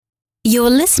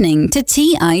You're listening to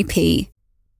TIP.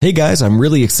 Hey guys, I'm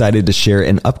really excited to share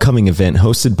an upcoming event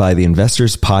hosted by the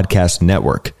Investors Podcast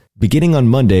Network. Beginning on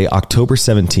Monday, October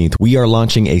 17th, we are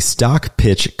launching a stock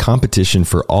pitch competition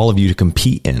for all of you to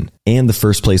compete in. And the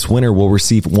first place winner will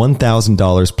receive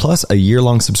 $1,000 plus a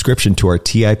year-long subscription to our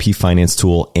TIP finance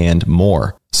tool and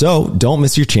more. So don't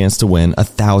miss your chance to win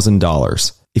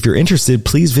 $1,000. If you're interested,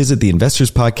 please visit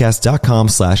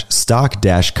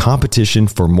theinvestorspodcast.com/stock-competition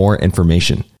for more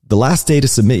information. The last day to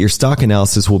submit your stock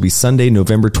analysis will be Sunday,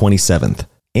 November 27th.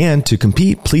 And to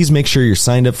compete, please make sure you're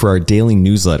signed up for our daily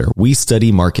newsletter, We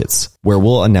Study Markets, where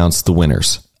we'll announce the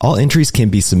winners. All entries can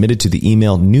be submitted to the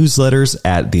email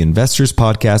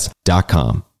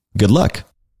newsletters@theinvestorspodcast.com. Good luck.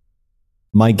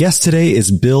 My guest today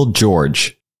is Bill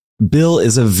George. Bill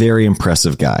is a very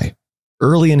impressive guy.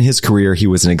 Early in his career, he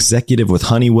was an executive with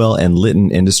Honeywell and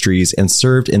Litton Industries and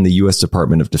served in the U.S.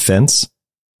 Department of Defense.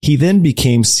 He then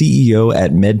became CEO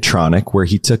at Medtronic, where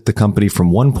he took the company from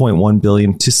 $1.1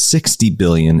 billion to $60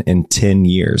 billion in 10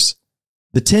 years.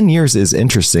 The 10 years is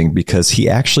interesting because he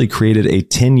actually created a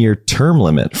 10-year term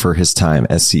limit for his time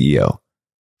as CEO.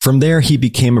 From there, he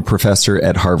became a professor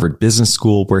at Harvard Business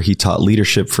School, where he taught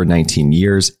leadership for 19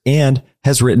 years and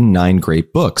has written 9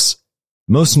 great books,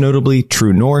 most notably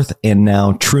True North and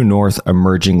now True North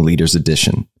Emerging Leaders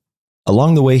Edition.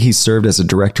 Along the way, he served as a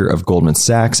director of Goldman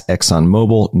Sachs,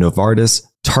 ExxonMobil, Novartis,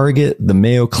 Target, the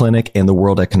Mayo Clinic, and the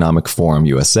World Economic Forum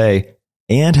USA,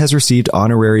 and has received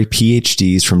honorary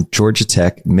PhDs from Georgia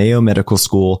Tech, Mayo Medical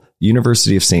School,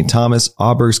 University of St. Thomas,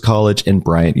 Auburn College, and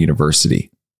Bryant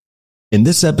University. In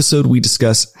this episode, we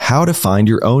discuss how to find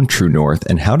your own true north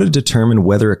and how to determine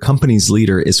whether a company's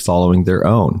leader is following their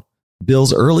own.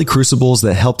 Bill's early crucibles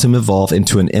that helped him evolve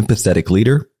into an empathetic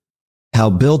leader, how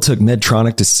Bill took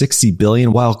Medtronic to $60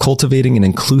 billion while cultivating an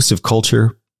inclusive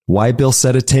culture, why Bill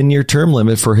set a 10-year term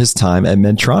limit for his time at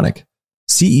Medtronic,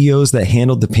 CEOs that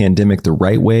handled the pandemic the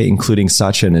right way, including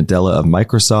Satya Nadella of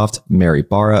Microsoft, Mary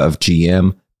Barra of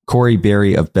GM, Corey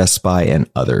Berry of Best Buy, and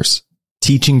others,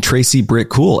 teaching Tracy Britt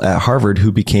Kuhl at Harvard,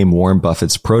 who became Warren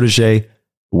Buffett's protege,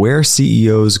 where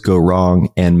CEOs go wrong,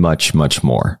 and much, much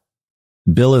more.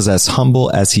 Bill is as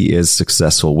humble as he is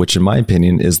successful, which in my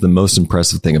opinion is the most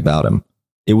impressive thing about him.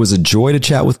 It was a joy to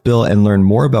chat with Bill and learn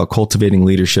more about cultivating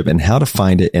leadership and how to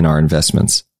find it in our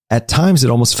investments. At times,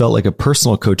 it almost felt like a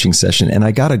personal coaching session, and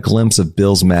I got a glimpse of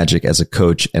Bill's magic as a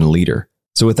coach and leader.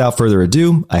 So without further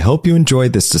ado, I hope you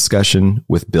enjoyed this discussion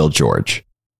with Bill George.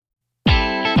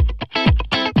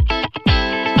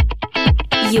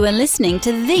 You are listening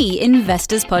to The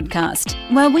Investors Podcast,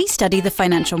 where we study the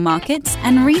financial markets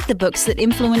and read the books that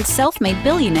influence self-made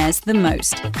billionaires the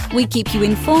most. We keep you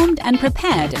informed and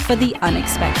prepared for the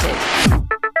unexpected.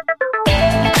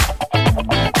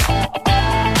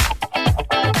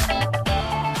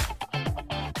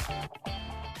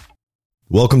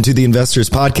 Welcome to the Investors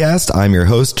Podcast. I'm your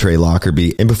host, Trey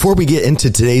Lockerbie. And before we get into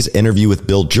today's interview with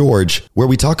Bill George, where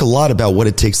we talk a lot about what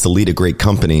it takes to lead a great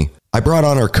company, I brought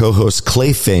on our co-host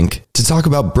Clay Fink to talk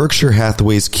about Berkshire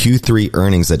Hathaway's Q3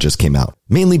 earnings that just came out.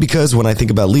 Mainly because when I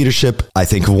think about leadership, I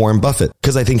think of Warren Buffett,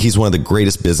 because I think he's one of the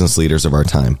greatest business leaders of our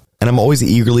time. And I'm always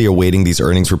eagerly awaiting these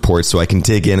earnings reports so I can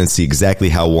dig in and see exactly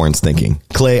how Warren's thinking.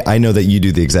 Clay, I know that you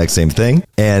do the exact same thing,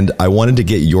 and I wanted to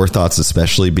get your thoughts,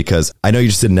 especially because I know you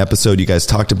just did an episode. You guys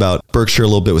talked about Berkshire a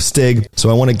little bit with Stig, so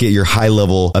I want to get your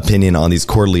high-level opinion on these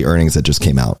quarterly earnings that just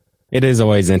came out. It is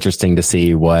always interesting to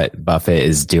see what Buffett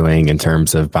is doing in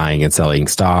terms of buying and selling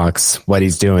stocks, what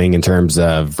he's doing in terms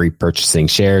of repurchasing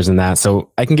shares and that.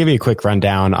 So I can give you a quick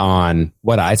rundown on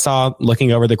what I saw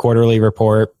looking over the quarterly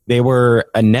report. They were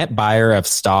a net buyer of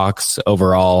stocks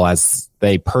overall as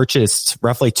they purchased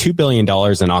roughly $2 billion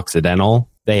in Occidental.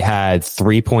 They had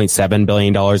 $3.7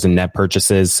 billion in net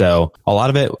purchases. So a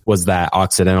lot of it was that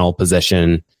Occidental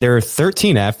position. Their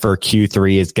 13F for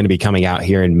Q3 is going to be coming out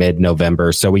here in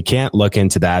mid-November. So we can't look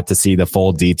into that to see the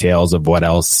full details of what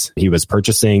else he was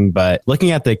purchasing. But looking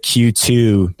at the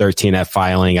Q2 13F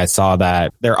filing, I saw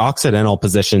that their Occidental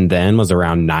position then was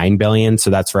around $9 billion. So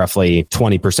that's roughly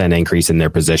 20% increase in their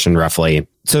position roughly.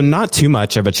 So not too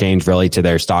much of a change really to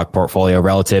their stock portfolio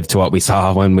relative to what we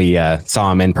saw when we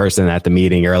saw him in person at the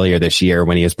meeting earlier this year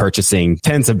when he was purchasing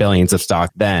tens of billions of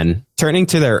stock then. Turning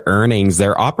to their earnings,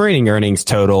 their operating earnings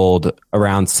totaled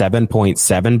around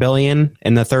 $7.7 billion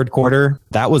in the third quarter.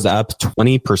 That was up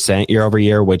 20% year over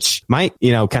year, which might,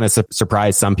 kind of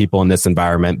surprise some people in this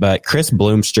environment. But Chris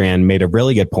Bloomstrand made a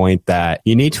really good point that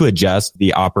you need to adjust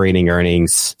the operating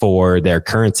earnings for their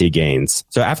currency gains.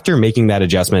 So after making that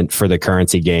adjustment for the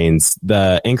currency gains,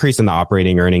 the increase in the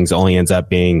operating earnings only ends up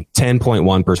being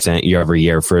 10.1% year over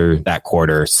year for that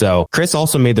quarter. So Chris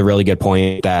also made the really good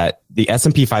point that the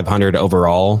S&P 500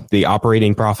 overall, the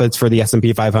operating profits for the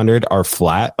S&P 500 are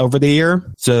flat over the year.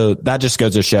 So that just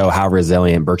goes to show how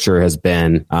resilient Berkshire has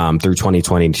been through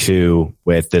 2022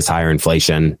 with this higher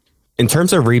inflation. In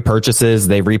terms of repurchases,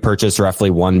 they repurchased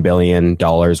roughly $1 billion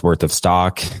worth of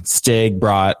stock. Stig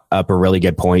brought up a really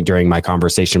good point during my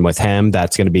conversation with him.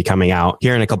 That's going to be coming out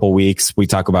here in a couple of weeks. We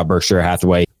talk about Berkshire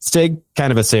Hathaway. Stig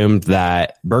kind of assumed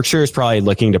that Berkshire is probably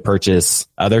looking to purchase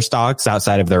other stocks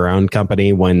outside of their own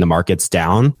company when the market's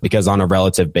down, because on a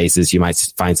relative basis, you might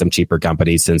find some cheaper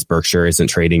companies since Berkshire isn't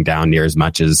trading down near as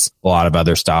much as a lot of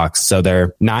other stocks. So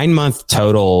their 9-month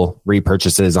total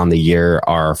repurchases on the year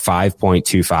are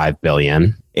 $5.25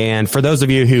 billion. And for those of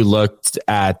you who looked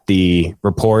at the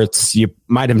reports, you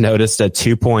might have noticed a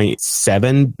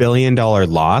 $2.7 billion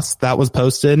loss that was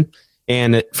posted.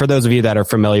 And for those of you that are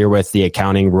familiar with the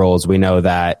accounting rules, we know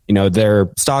that, their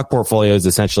stock portfolio is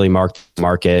essentially marked to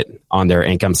market on their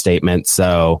income statement.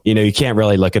 So, you can't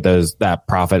really look at that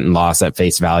profit and loss at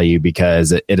face value,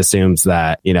 because it assumes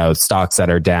that, stocks that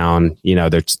are down,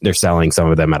 they're selling some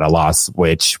of them at a loss,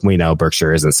 which we know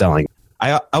Berkshire isn't selling.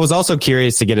 I was also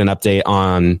curious to get an update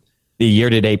on the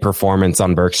year-to-date performance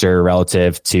on Berkshire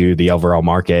relative to the overall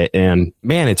market. And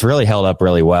man, it's really held up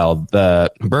really well.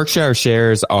 The Berkshire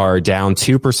shares are down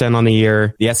 2% on the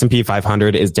year. The S&P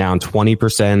 500 is down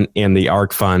 20%, and the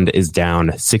ARK fund is down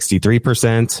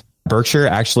 63%. Berkshire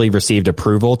actually received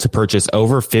approval to purchase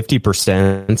over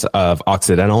 50% of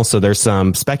Occidental. So there's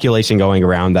some speculation going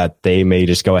around that they may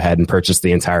just go ahead and purchase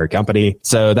the entire company.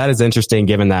 So that is interesting,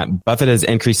 given that Buffett has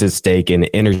increased his stake in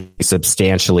energy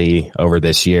substantially over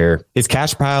this year. His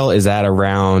cash pile is at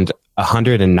around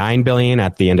 $109 billion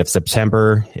at the end of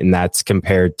September, and that's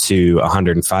compared to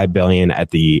 $105 billion at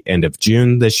the end of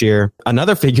June this year.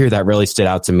 Another figure that really stood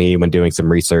out to me when doing some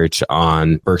research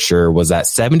on Berkshire was that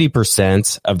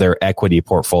 70% of their equity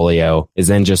portfolio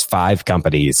is in just 5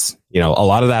 companies. A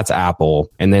lot of that's Apple,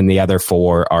 and then the other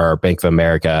 4 are Bank of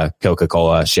America,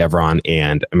 Coca-Cola, Chevron,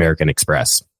 and American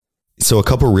Express. So a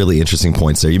couple really interesting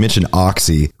points there. You mentioned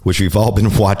Oxy, which we've all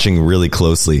been watching really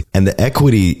closely. And the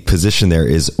equity position there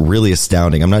is really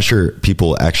astounding. I'm not sure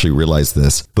people actually realize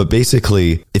this, but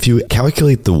basically, if you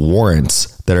calculate the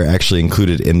warrants that are actually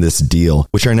included in this deal,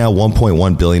 which are now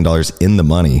 $1.1 billion in the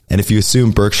money, and if you assume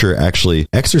Berkshire actually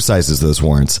exercises those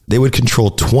warrants, they would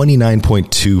control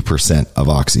 29.2% of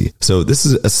Oxy. So this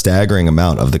is a staggering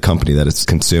amount of the company that it's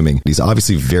consuming. He's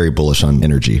obviously very bullish on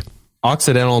energy.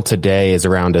 Occidental today is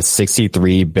around a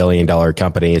 $63 billion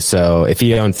company. So if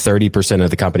he owned 30% of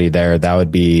the company there, that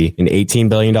would be an $18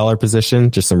 billion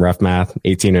position. Just some rough math,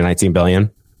 18 or 19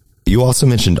 billion. You also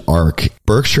mentioned ARK.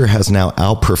 Berkshire has now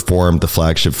outperformed the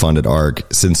flagship fund at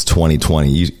ARK since 2020.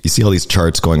 You see all these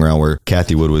charts going around where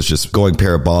Cathie Wood was just going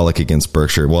parabolic against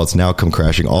Berkshire. Well, it's now come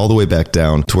crashing all the way back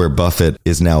down to where Buffett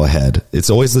is now ahead.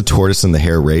 It's always the tortoise and the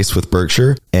hare race with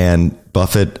Berkshire, and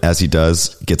Buffett, as he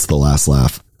does, gets the last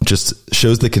laugh. Just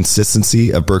shows the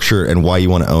consistency of Berkshire and why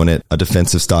you want to own it, a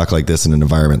defensive stock like this in an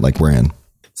environment like we're in.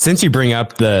 Since you bring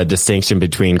up the distinction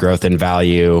between growth and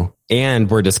value, and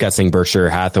we're discussing Berkshire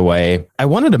Hathaway, I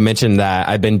wanted to mention that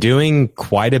I've been doing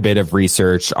quite a bit of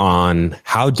research on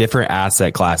how different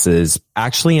asset classes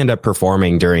actually end up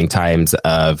performing during times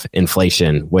of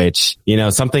inflation, which,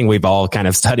 something we've all kind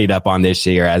of studied up on this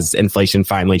year as inflation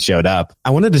finally showed up. I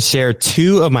wanted to share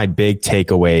 2 of my big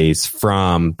takeaways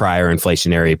from prior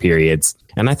inflationary periods.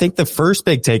 And I think the first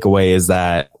big takeaway is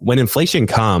that when inflation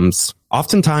comes,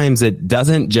 oftentimes it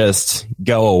doesn't just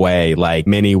go away like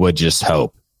many would just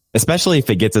hope, especially if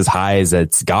it gets as high as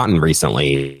it's gotten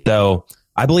recently. So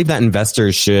I believe that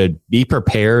investors should be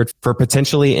prepared for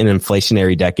potentially an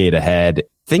inflationary decade ahead.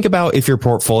 Think about if your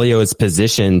portfolio is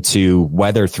positioned to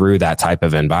weather through that type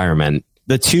of environment.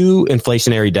 The 2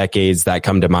 inflationary decades that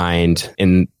come to mind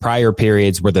in prior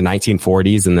periods were the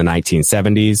 1940s and the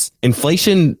 1970s.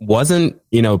 Inflation wasn't,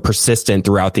 persistent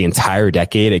throughout the entire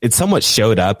decade. It somewhat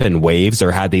showed up in waves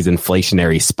or had these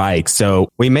inflationary spikes. So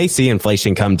we may see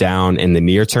inflation come down in the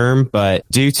near term, but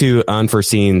due to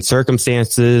unforeseen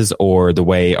circumstances or the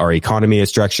way our economy is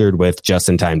structured with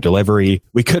just-in-time delivery,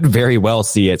 we could very well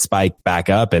see it spike back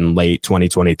up in late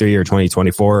 2023 or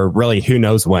 2024, or really who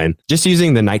knows when. Just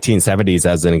using the 1970s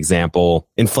as an example,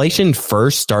 inflation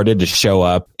first started to show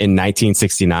up in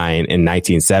 1969 and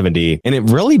 1970, and it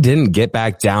really didn't get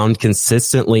back down consistently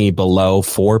consistently below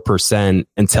 4%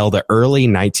 until the early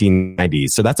 1990s.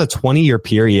 So that's a 20-year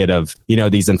period of,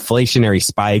 these inflationary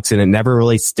spikes, and it never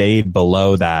really stayed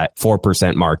below that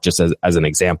 4% mark, just as an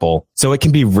example. So it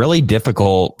can be really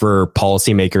difficult for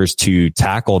policymakers to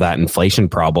tackle that inflation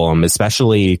problem,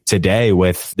 especially today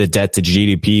with the debt to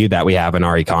GDP that we have in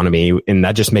our economy. And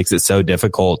that just makes it so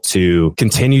difficult to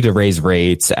continue to raise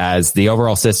rates as the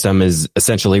overall system is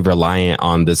essentially reliant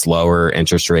on this lower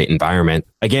interest rate environment.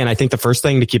 Again, I think the first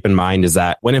thing to keep in mind is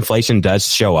that when inflation does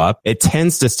show up, it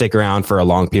tends to stick around for a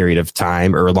long period of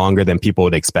time, or longer than people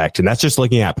would expect. And that's just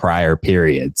looking at prior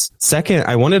periods. Second,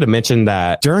 I wanted to mention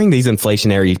that during these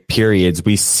inflationary periods,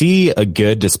 we see a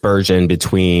good dispersion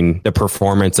between the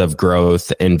performance of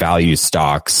growth and value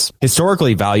stocks.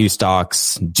 Historically, value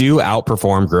stocks do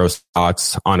outperform growth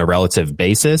stocks on a relative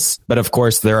basis. But of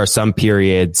course, there are some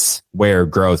periods where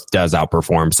growth does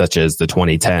outperform, such as the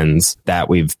 2010s that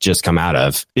we've just come out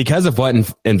of. Because of what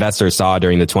investors saw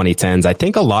during the 2010s, I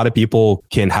think a lot of people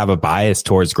can have a bias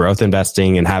towards growth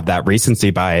investing and have that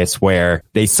recency bias where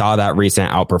they saw that recent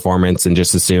outperformance and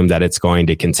just assume that it's going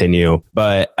to continue.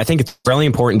 But I think it's really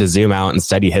important to zoom out and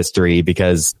study history,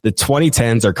 because the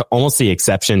 2010s are almost the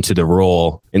exception to the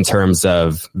rule in terms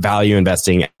of value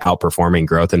investing outperforming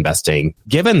growth investing.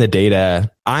 Given the data,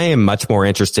 I am much more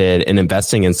interested in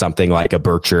investing in something like a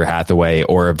Berkshire Hathaway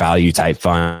or a value type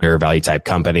fund or a value type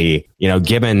company,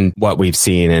 given what we've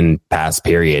seen in past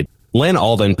period. Lynn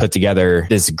Alden put together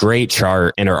this great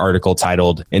chart in her article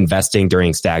titled Investing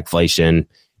During Stagflation,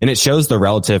 and it shows the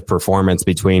relative performance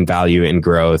between value and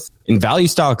growth. And value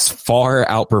stocks far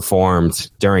outperformed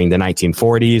during the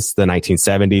 1940s, the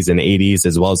 1970s and 80s,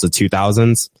 as well as the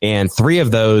 2000s. And 3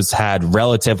 of those had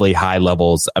relatively high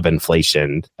levels of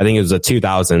inflation. I think it was the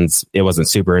 2000s. It wasn't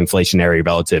super inflationary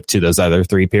relative to those other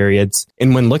 3 periods.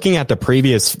 And when looking at the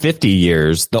previous 50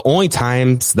 years, the only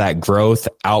times that growth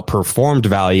outperformed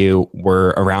value were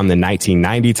around the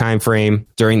 1990 timeframe,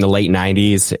 during the late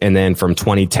 90s, and then from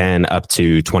 2010 up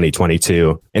to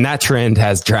 2022. And that trend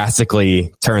has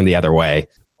drastically turned the other way.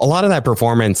 A lot of that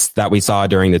performance that we saw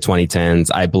during the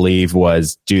 2010s, I believe,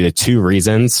 was due to 2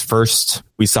 reasons. First,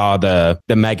 we saw the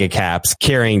mega caps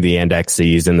carrying the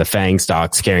indexes and the FANG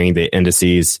stocks carrying the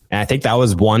indices. And I think that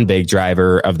was one big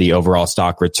driver of the overall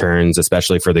stock returns,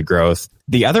 especially for the growth.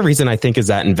 The other reason I think is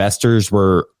that investors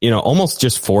were, almost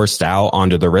just forced out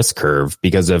onto the risk curve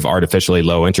because of artificially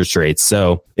low interest rates.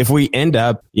 So if we end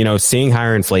up, seeing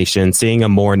higher inflation, seeing a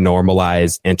more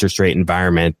normalized interest rate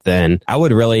environment, then I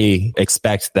would really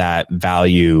expect that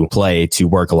value play to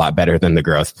work a lot better than the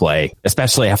growth play,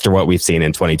 especially after what we've seen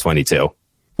in 2022.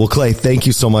 Well, Clay, thank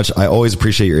you so much. I always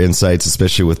appreciate your insights,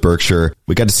 especially with Berkshire.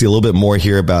 We got to see a little bit more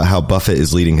here about how Buffett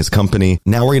is leading his company.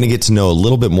 Now we're going to get to know a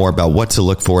little bit more about what to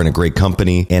look for in a great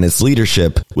company and its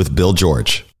leadership with Bill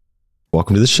George.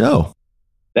 Welcome to the show.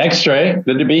 Thanks, Trey.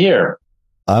 Good to be here.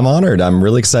 I'm honored. I'm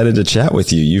really excited to chat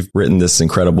with you. You've written this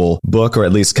incredible book, or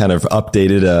at least kind of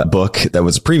updated a book that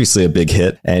was previously a big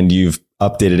hit, and you've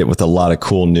updated it with a lot of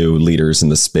cool new leaders in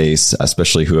the space,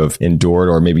 especially who have endured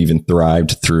or maybe even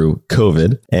thrived through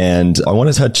COVID. And I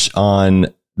want to touch on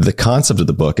the concept of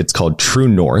the book. It's called True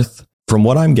North. From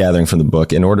what I'm gathering from the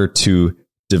book, in order to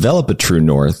develop a true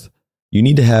north, you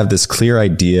need to have this clear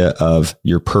idea of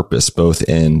your purpose, both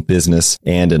in business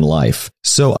and in life.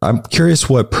 So I'm curious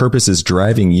what purpose is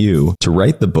driving you to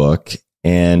write the book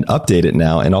and update it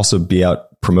now, and also be out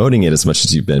promoting it as much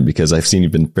as you've been, because I've seen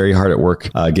you've been very hard at work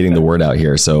getting the word out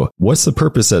here. So what's the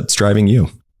purpose that's driving you?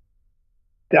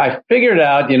 I figured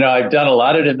out, I've done a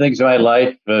lot of different things in my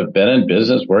life. I've been in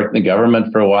business, worked in the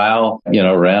government for a while,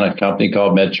 ran a company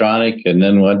called Medtronic, and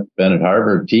then been at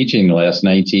Harvard teaching the last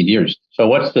 19 years. So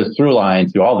what's the through line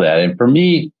through all that? And for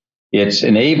me, it's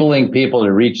enabling people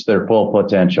to reach their full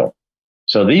potential.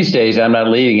 So these days, I'm not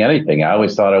leading anything. I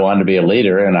always thought I wanted to be a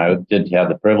leader, and I did have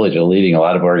the privilege of leading a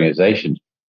lot of organizations.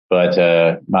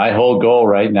 But my whole goal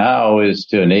right now is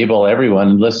to enable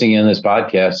everyone listening in this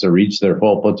podcast to reach their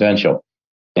full potential.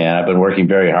 And I've been working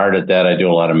very hard at that. I do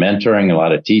a lot of mentoring, a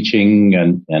lot of teaching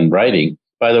and writing.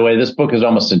 By the way, this book is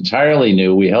almost entirely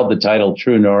new. We held the title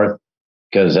True North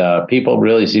because people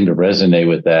really seem to resonate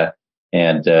with that.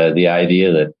 And the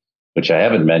idea that, which I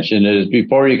haven't mentioned, is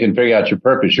before you can figure out your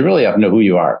purpose, you really have to know who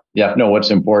you are. You have to know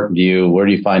what's important to you. Where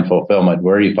do you find fulfillment?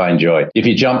 Where do you find joy? If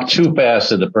you jump too fast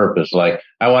to the purpose, like,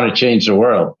 I want to change the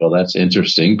world. Well, that's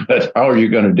interesting, but how are you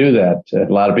going to do that?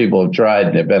 A lot of people have tried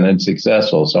and they've been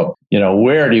unsuccessful. So,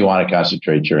 where do you want to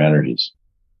concentrate your energies?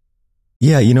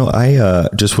 Yeah, I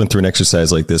just went through an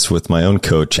exercise like this with my own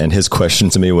coach, and his question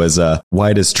to me was,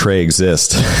 why does Trey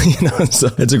exist? So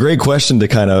it's a great question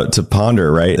to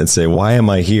ponder, right? And say, why am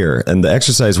I here? And the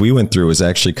exercise we went through was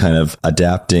actually kind of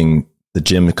adapting the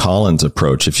Jim Collins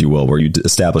approach, if you will, where you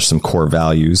establish some core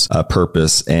values, a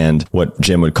purpose, and what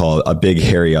Jim would call a big,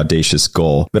 hairy, audacious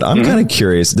goal. But I'm kind of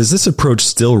curious, does this approach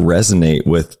still resonate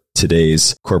with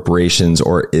today's corporations,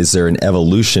 or is there an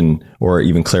evolution or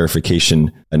even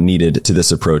clarification needed to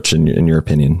this approach in your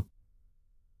opinion?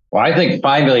 Well, I think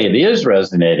finally it is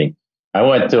resonating. I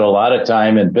went through a lot of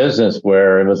time in business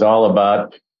where it was all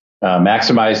about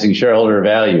maximizing shareholder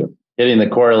value, hitting the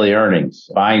quarterly earnings,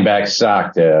 buying back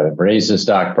stock to raise the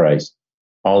stock price,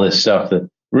 all this stuff that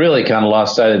really kind of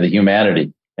lost sight of the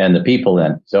humanity and the people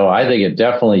in. So I think it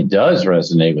definitely does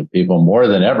resonate with people more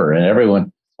than ever. And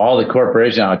everyone, all the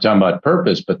corporations, I'm talking about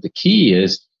purpose, but the key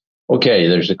is, okay,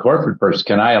 there's a corporate purpose.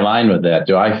 Can I align with that?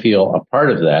 Do I feel a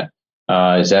part of that?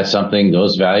 Is that something,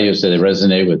 those values that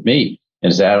resonate with me?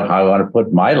 Is that how I want to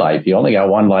put my life? You only got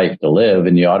one life to live,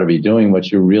 and you ought to be doing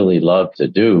what you really love to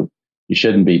do. You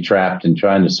shouldn't be trapped in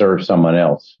trying to serve someone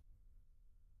else.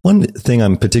 One thing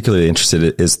I'm particularly interested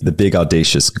in is the big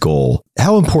audacious goal.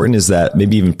 How important is that,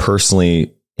 maybe even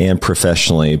personally and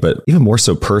professionally, but even more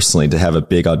so personally, to have a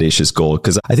big audacious goal?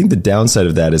 Because I think the downside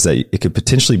of that is that it could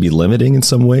potentially be limiting in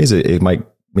some ways. It might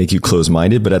make you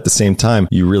close-minded, but at the same time,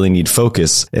 you really need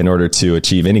focus in order to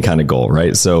achieve any kind of goal,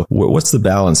 right? So what's the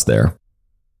balance there?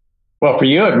 Well, for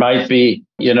you, it might be,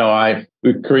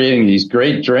 we're creating these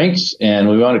great drinks, and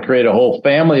we want to create a whole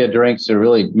family of drinks to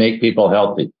really make people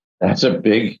healthy. That's a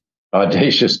big,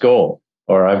 audacious goal.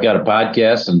 Or I've got a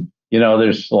podcast, and,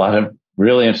 there's a lot of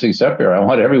really interesting stuff here. I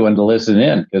want everyone to listen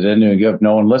in, because then if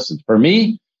no one listens. For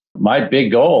me, my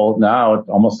big goal now, it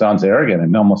almost sounds arrogant.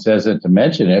 I'm almost hesitant to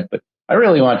mention it, but I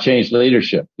really want to change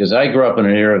leadership, because I grew up in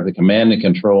an era of the command and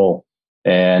control,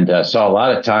 and saw a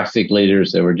lot of toxic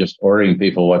leaders that were just ordering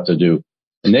people what to do.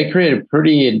 And they created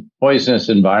pretty poisonous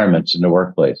environments in the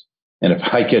workplace. And if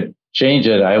I could change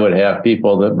it, I would have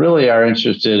people that really are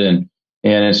interested in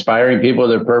inspiring people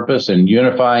with their purpose and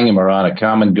unifying them around a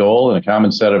common goal and a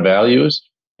common set of values,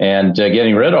 and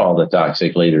getting rid of all the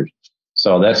toxic leaders.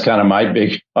 So that's kind of my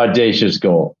big audacious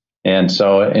goal. And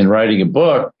so in writing a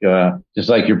book, just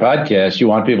like your podcast, you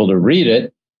want people to read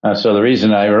it. So the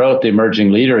reason I wrote the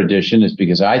Emerging Leader Edition is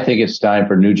because I think it's time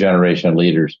for new generation of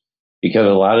leaders, because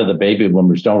a lot of the baby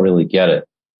boomers don't really get it.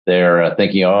 They're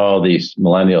thinking, these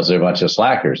millennials are a bunch of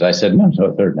slackers. I said, no,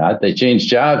 they're not. They change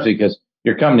jobs because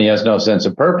your company has no sense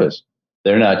of purpose.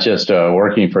 They're not just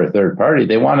working for a third party.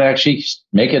 They want to actually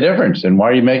make a difference. And why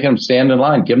are you making them stand in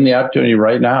line? Give them the opportunity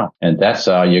right now. And that's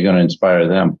how you're going to inspire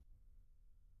them.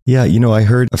 Yeah, I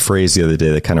heard a phrase the other day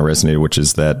that kind of resonated, which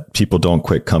is that people don't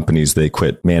quit companies, they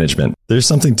quit management. There's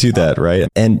something to that, right?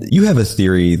 And you have a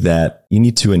theory that you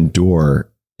need to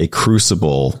endure a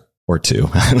crucible or two,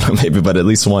 I don't know, maybe, but at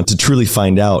least one, to truly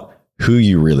find out who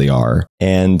you really are.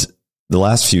 And the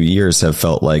last few years have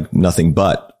felt like nothing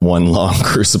but one long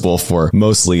crucible for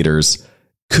most leaders.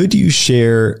 Could you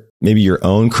share maybe your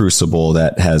own crucible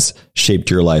that has shaped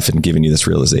your life and given you this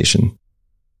realization?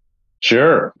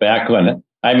 Sure. Back when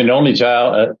I'm an only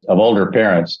child of older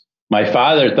parents, my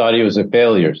father thought he was a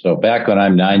failure. So back when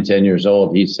I'm 9, 10 years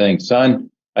old, he's saying, son,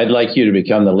 I'd like you to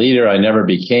become the leader I never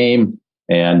became.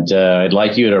 And I'd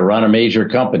like you to run a major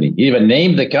company. He even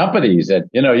named the companies that,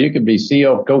 you could be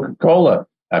CEO of Coca-Cola.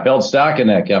 I've held stock in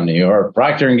that company, or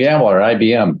Procter & Gamble or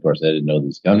IBM. Of course, I didn't know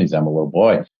these companies. I'm a little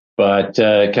boy. But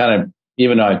kind of,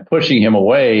 even though I'm pushing him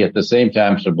away, at the same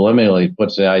time, subliminally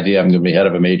puts the idea I'm going to be head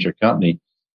of a major company.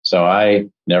 So I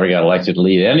never got elected to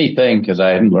lead anything because I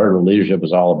hadn't learned what leadership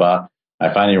was all about.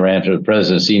 I finally ran for the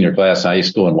president of senior class in high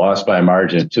school and lost by a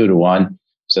margin of 2-1.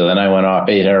 So then I went off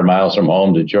 800 miles from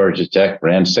home to Georgia Tech,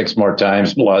 ran 6 more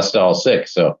times, and lost all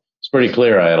 6. So it's pretty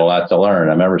clear I had a lot to learn.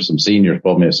 I remember some seniors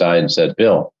pulled me aside and said,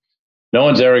 Bill, no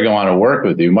one's ever going to want to work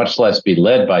with you, much less be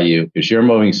led by you, because you're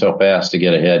moving so fast to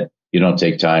get ahead. You don't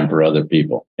take time for other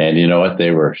people. And you know what?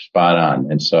 They were spot on.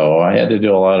 And so I had to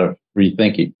do a lot of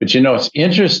rethinking. But it's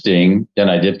interesting. Then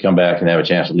I did come back and have a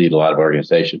chance to lead a lot of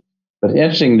organizations. But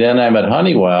interesting, then I'm at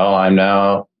Honeywell. I'm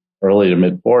now early to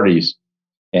mid 40s.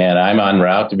 And I'm en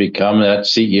route to become that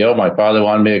CEO my father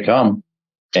wanted me to come.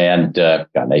 And got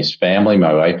a nice family.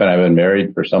 My wife and I have been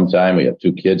married for some time. We have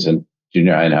 2 kids in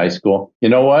junior high and high school. You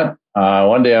know what?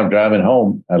 One day I'm driving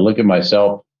home. I look at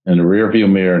myself in the rearview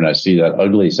mirror and I see that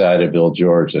ugly side of Bill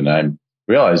George. And I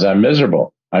realize I'm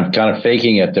miserable. I'm kind of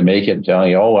faking it to make it and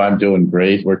telling you, I'm doing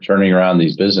great. We're turning around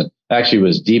these business. Actually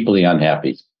was deeply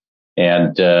unhappy.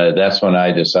 And that's when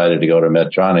I decided to go to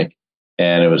Medtronic.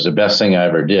 And it was the best thing I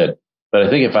ever did. But I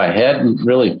think if I hadn't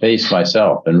really faced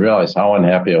myself and realized how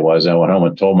unhappy I was, I went home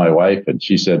and told my wife, and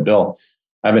she said, Bill,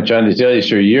 I've been trying to tell you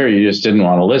for a year, you just didn't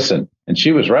want to listen. And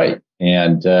she was right.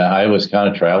 And I was kind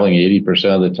of traveling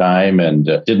 80% of the time and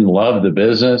didn't love the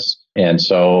business. And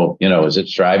so, as it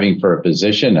striving for a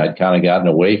position, I'd kind of gotten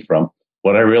away from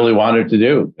what I really wanted to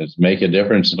do, is make a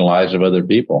difference in the lives of other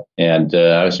people. And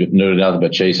I was knew nothing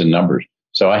but chasing numbers.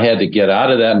 So I had to get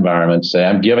out of that environment, say,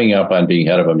 I'm giving up on being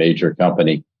head of a major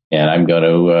company, and I'm going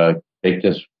to take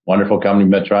this wonderful company,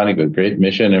 Medtronic, with great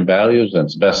mission and values. And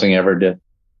it's the best thing I ever did.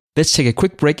 Let's take a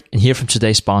quick break and hear from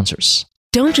today's sponsors.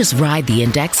 Don't just ride the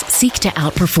index, seek to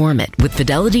outperform it with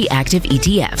Fidelity Active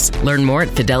ETFs. Learn more at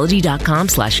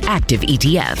fidelity.com/active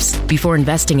ETFs. Before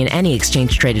investing in any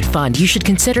exchange-traded fund, you should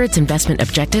consider its investment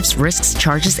objectives, risks,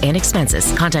 charges, and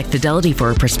expenses. Contact Fidelity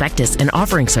for a prospectus, an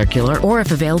offering circular, or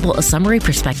if available, a summary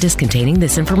prospectus containing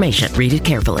this information. Read it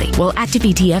carefully. While active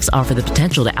ETFs offer the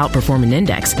potential to outperform an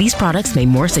index, these products may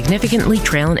more significantly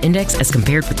trail an index as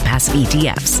compared with passive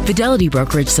ETFs. Fidelity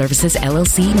Brokerage Services,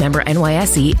 LLC, member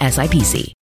NYSE, SIPC.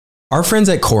 Our friends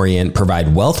at Corient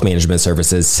provide wealth management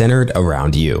services centered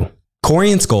around you.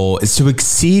 Corient's goal is to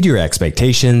exceed your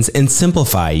expectations and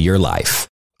simplify your life.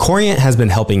 Corient has been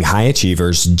helping high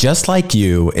achievers just like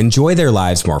you enjoy their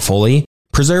lives more fully,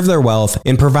 preserve their wealth,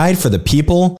 and provide for the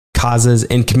people, causes,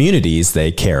 and communities they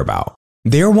care about.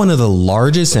 They're one of the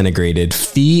largest integrated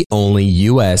fee-only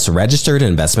U.S. registered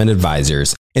investment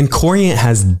advisors, and Corient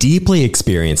has deeply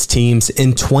experienced teams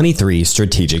in 23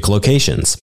 strategic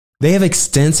locations. They have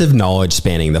extensive knowledge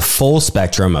spanning the full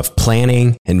spectrum of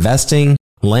planning, investing,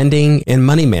 lending, and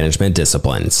money management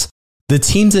disciplines. The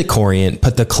teams at Corient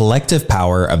put the collective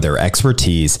power of their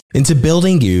expertise into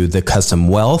building you the custom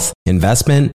wealth,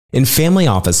 investment, and family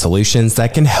office solutions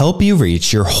that can help you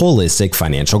reach your holistic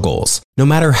financial goals, no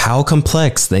matter how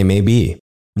complex they may be.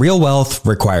 Real wealth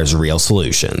requires real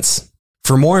solutions.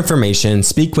 For more information,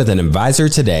 speak with an advisor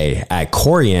today at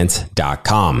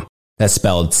Corient.com. That's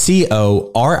spelled Corient.com.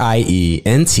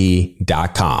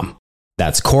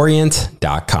 That's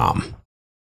Corient.com.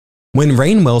 When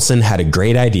Rainn Wilson had a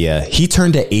great idea, he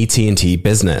turned to AT&T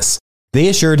Business. They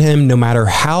assured him no matter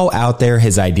how out there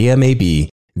his idea may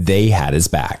be, they had his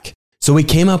back. So he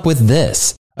came up with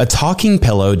this, a talking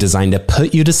pillow designed to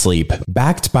put you to sleep,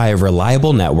 backed by a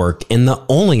reliable network and the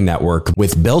only network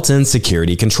with built-in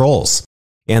security controls.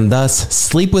 And thus,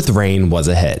 Sleep with Rainn was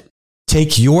a hit.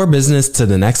 Take your business to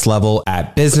the next level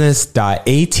at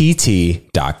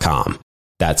business.att.com.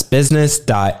 That's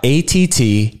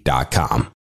business.att.com.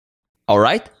 All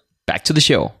right, back to the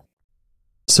show.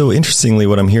 So interestingly,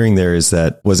 what I'm hearing there is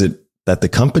that, was it that the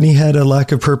company had a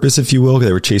lack of purpose, if you will?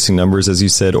 They were chasing numbers, as you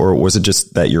said, or was it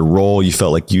just that your role, you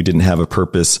felt like you didn't have a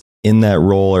purpose in that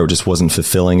role or just wasn't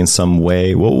fulfilling in some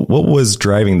way? What was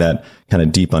driving that kind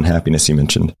of deep unhappiness you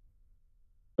mentioned?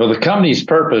 Well, the company's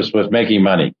purpose was making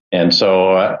money. And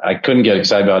so I couldn't get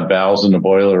excited about valves in the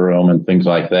boiler room and things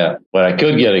like that. What I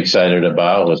could get excited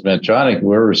about was Medtronic.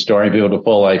 We're restoring people to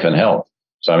full life and health.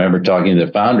 So I remember talking to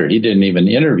the founder. He didn't even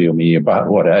interview me about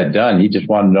what I had done. He just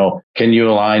wanted to know, can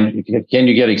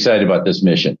you get excited about this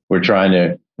mission? We're trying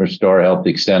to restore health,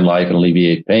 extend life, and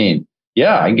alleviate pain.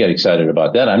 Yeah, I can get excited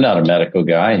about that. I'm not a medical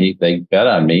guy. They bet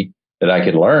on me that I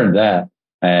could learn that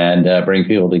and bring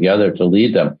people together to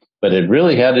lead them. But it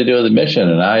really had to do with the mission.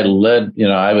 And I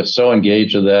was so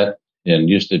engaged with that and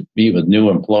used to meet with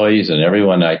new employees and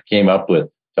everyone I came up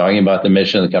with talking about the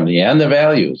mission of the company and the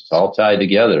values all tied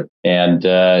together. And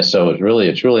so it's really,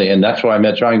 and that's why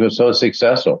Medtronic was so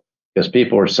successful, because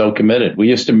people were so committed. We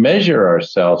used to measure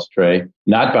ourselves, Trey,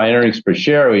 not by earnings per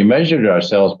share. We measured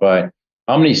ourselves by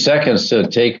how many seconds does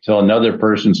it take till another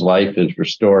person's life is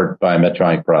restored by a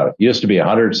Medtronic product. It used to be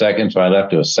 100 seconds, so I left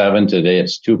to a 7. Today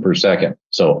it's 2 per second.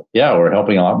 So yeah, we're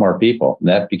helping a lot more people. And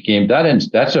that's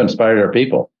what inspired our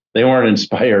people. They weren't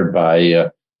inspired by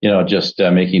just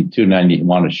making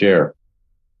 $2.91 a share.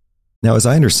 Now, as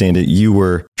I understand it, you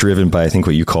were driven by, I think,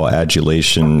 what you call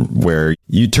adulation, where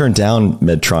you turned down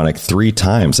Medtronic 3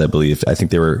 times, I believe. I think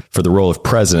they were for the role of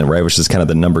president, right? Which is kind of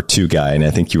the number 2 guy. And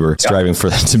I think you were striving for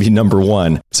them to be number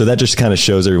 1. So that just kind of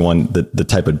shows everyone the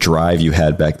type of drive you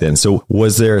had back then. So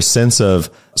was there a sense of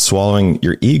swallowing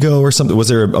your ego or something? Was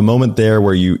there a moment there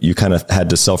where you kind of had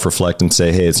to self-reflect and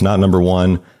say, hey, it's not number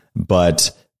 1,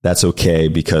 but that's okay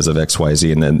because of X, Y,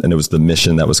 Z. And it was the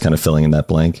mission that was kind of filling in that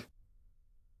blank?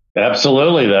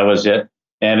 Absolutely. That was it.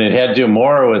 And it had to do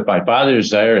more with my father's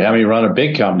desire to have me run a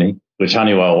big company, which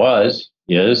Honeywell is,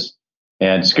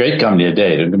 and it's a great company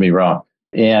today, don't get me wrong.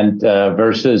 And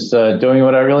versus doing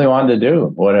what I really wanted to do,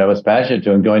 what I was passionate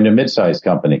to, and going to a mid-sized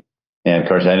company. And of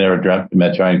course, I never dreamt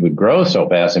Medtronic would grow so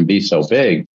fast and be so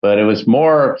big, but it was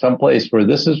more someplace where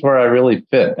this is where I really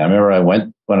fit. I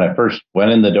remember when I first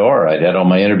went in the door, I'd had all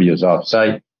my interviews off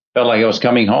site. Felt like I was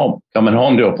coming home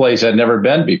to a place I'd never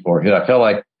been before. I felt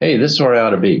like, hey, this is where I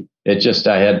ought to be. I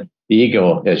had the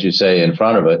ego, as you say, in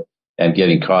front of it and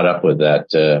getting caught up with that,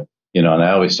 and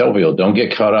I always tell people, don't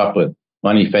get caught up with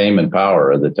money, fame, and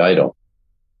power or the title.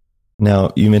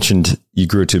 Now, you mentioned you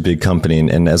grew to a big company,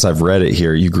 and as I've read it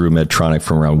here, you grew Medtronic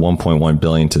from around 1.1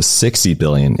 billion to 60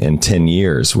 billion in 10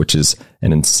 years, which is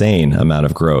an insane amount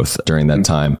of growth during that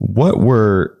time. What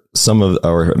were some of,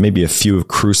 or maybe a few of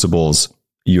crucibles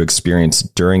you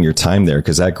experienced during your time there?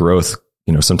 Because that growth,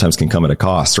 sometimes can come at a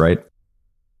cost, right?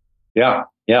 Yeah.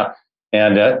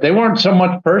 And they weren't so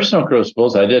much personal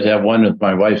crucibles. I did have one with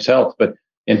my wife's health, but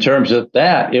in terms of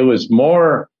that, it was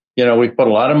more, we put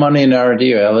a lot of money in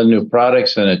R&D, all the new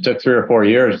products, and it took 3 or 4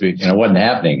 years. It wasn't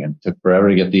happening. It took forever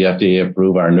to get the FDA to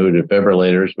approve our new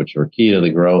defibrillators, which were key to the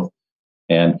growth.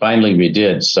 And finally we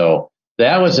did. So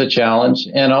that was a challenge.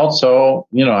 And also,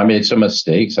 I made some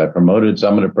mistakes. I promoted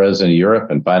someone to president of Europe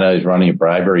and found out he's running a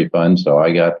bribery fund. So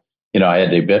I got, I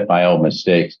had to admit my own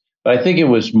mistakes. But I think it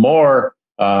was more,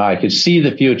 I could see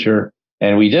the future.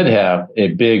 And we did have a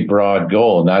big, broad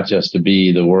goal, not just to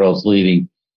be the world's leading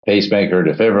pacemaker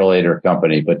defibrillator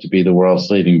company, but to be the world's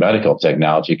leading medical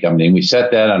technology company. And we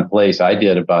set that in place. I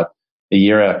did about a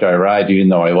year after I arrived, even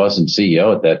though I wasn't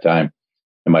CEO at that time.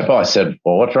 And my boss said,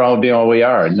 well, what's wrong with being what we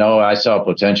are? No, I saw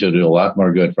potential to do a lot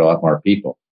more good for a lot more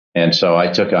people. And so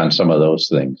I took on some of those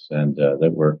things, and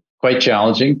that were quite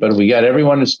challenging, but we got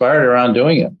everyone inspired around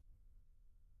doing it.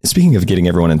 Speaking of getting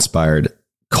everyone inspired,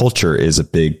 culture is a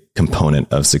big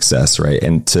component of success, right?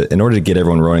 And in order to get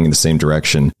everyone rowing in the same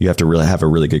direction, you have to really have a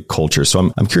really good culture.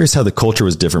 So I'm curious how the culture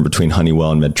was different between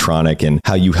Honeywell and Medtronic, and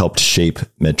how you helped shape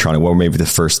Medtronic. What were maybe the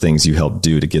first things you helped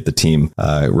do to get the team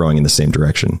rowing in the same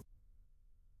direction?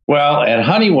 Well, at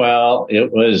Honeywell,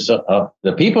 it was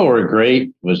the people were great.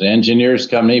 It was an engineers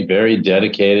company, very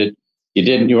dedicated.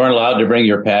 You weren't allowed to bring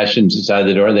your passions inside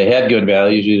the door. They had good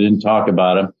values. You didn't talk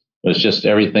about them. It was just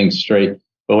everything straight.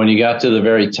 But when you got to the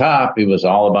very top, it was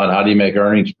all about how do you make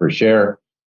earnings per share.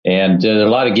 And there are a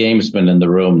lot of gamesmen in the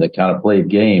room that kind of played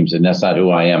games, and that's not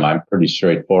who I am. I'm pretty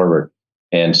straightforward.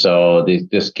 And so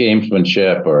this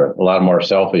gamesmanship, or a lot more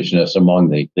selfishness among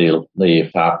the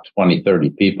top 20, 30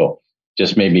 people,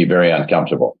 just made me very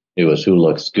uncomfortable. It was who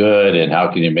looks good and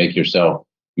how can you make yourself,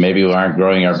 maybe we aren't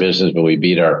growing our business, but we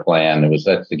beat our plan.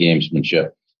 That's the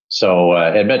gamesmanship. So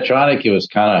at Medtronic, it was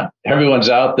kind of everyone's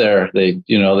out there. They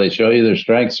show you their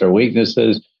strengths or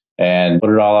weaknesses and put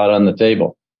it all out on the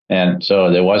table. And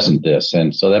so there wasn't this.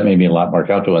 And so that made me a lot more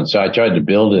comfortable. And so I tried to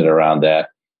build it around that.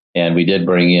 And we did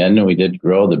we did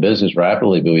grow the business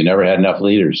rapidly, but we never had enough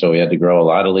leaders. So we had to grow a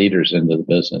lot of leaders into the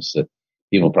business that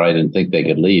people probably didn't think they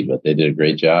could lead, but they did a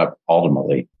great job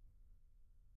ultimately.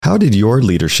 How did your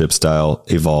leadership style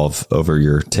evolve over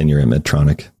your tenure at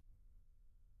Medtronic?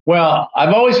 Well,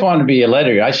 I've always wanted to be a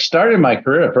leader. I started my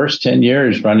career, the first 10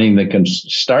 years, starting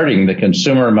the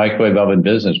consumer microwave oven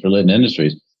business for Litton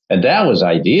Industries. And that was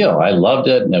ideal. I loved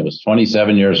it. And I was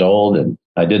 27 years old. And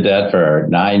I did that for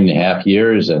 9.5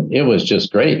 years. And it was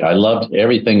just great. I loved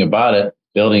everything about it,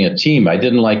 building a team. I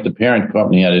didn't like the parent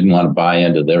company. I didn't want to buy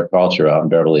into their culture out in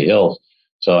Beverly Hills.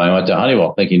 So I went to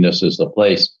Honeywell thinking this is the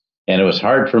place. And it was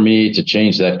hard for me to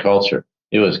change that culture.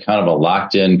 It was kind of a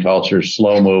locked in culture,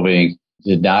 slow moving,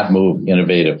 did not move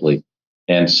innovatively.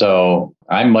 And so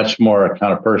I'm much more a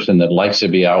kind of person that likes to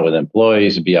be out with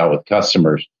employees, to be out with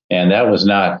customers. And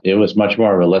it was much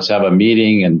more of a let's have a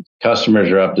meeting and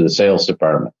customers are up to the sales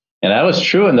department. And that was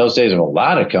true in those days of a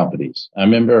lot of companies. I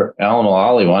remember Alan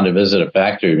Mulally wanted to visit a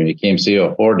factory when he became CEO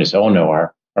of Ford, and he said, oh no,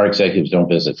 our executives don't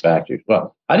visit factories.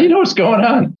 Well, how do you know what's going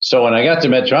on? So when I got to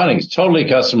Medtronic, it's totally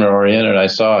customer oriented.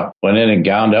 Went in and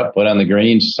gowned up, put on the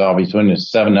greens, saw between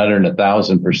 700 and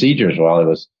 1,000 procedures while I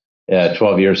was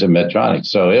 12 years at Medtronic.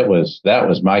 So that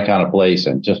was my kind of place,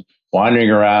 and just wandering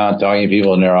around, talking to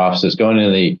people in their offices, going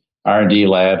into the R&D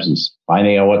labs and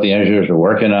finding out what the engineers are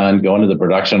working on, going to the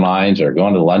production lines or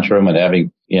going to the lunchroom and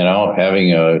having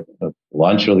a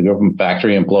lunch with a group of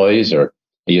factory employees. Or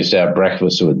I used to have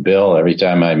breakfast with Bill every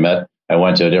time I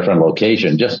went to a different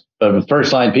location, just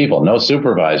first line people, no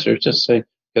supervisors, just say,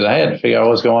 because I had to figure out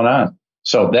what's going on.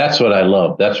 So that's what I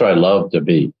love. That's where I love to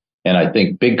be. And I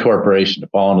think big corporations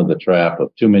fall into the trap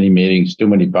of too many meetings, too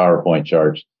many PowerPoint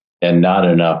charts, and not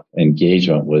enough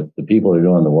engagement with the people who are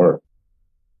doing the work.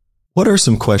 What are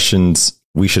some questions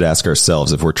we should ask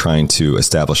ourselves if we're trying to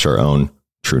establish our own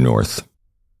true north?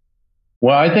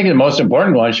 Well, I think the most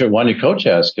important one should one your coach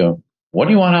asks you, what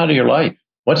do you want out of your life?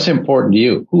 What's important to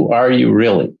you? Who are you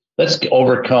really? Let's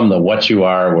overcome the what you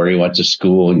are, where you went to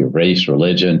school, your race,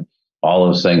 religion, all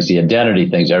those things, the identity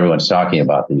things everyone's talking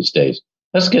about these days.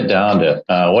 Let's get down to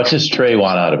what does Trey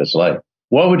want out of his life?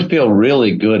 What would feel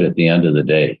really good at the end of the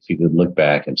day if you could look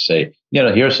back and say,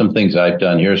 here's some things I've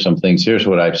done. Here's some things. Here's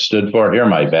what I've stood for. Here are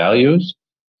my values.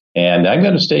 And I'm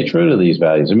going to stay true to these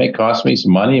values. It may cost me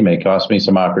some money. It may cost me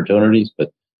some opportunities,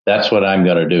 but that's what I'm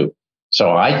going to do.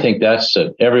 So I think that's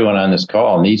everyone on this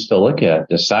call needs to look at,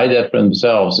 decide that for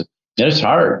themselves. And it's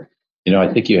hard.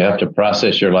 I think you have to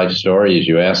process your life story. As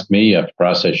you asked me, you have to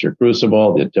process your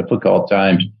crucible, the difficult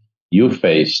times you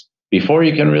faced before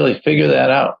you can really figure that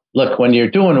out. Look, when you're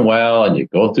doing well and you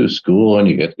go through school and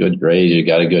you get good grades, you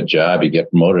got a good job, you get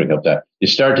promoted a couple times, you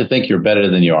start to think you're better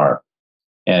than you are.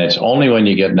 And it's only when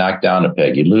you get knocked down a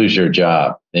peg, you lose your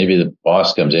job. Maybe the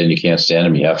boss comes in, you can't stand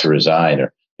him, you have to resign,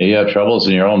 or maybe you have troubles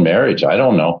in your own marriage. I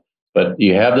don't know. But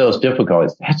you have those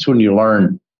difficulties. That's when you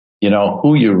learn,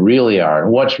 who you really are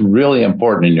and what's really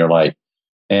important in your life.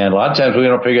 And a lot of times we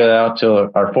don't figure that out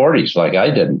till our 40s, like I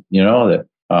didn't, that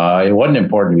it wasn't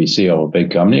important to be CEO of a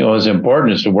big company. What was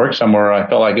important is to work somewhere where I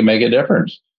felt I could make a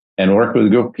difference and work with a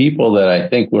group of people that I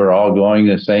think we're all going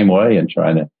the same way and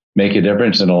trying to make a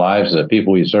difference in the lives of the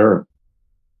people we serve.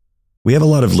 We have a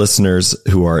lot of listeners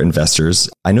who are investors.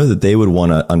 I know that they would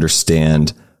want to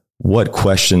understand what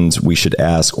questions we should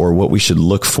ask or what we should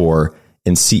look for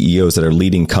in CEOs that are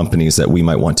leading companies that we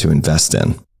might want to invest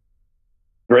in.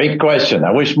 Great question.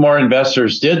 I wish more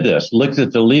investors did this, looked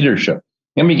at the leadership.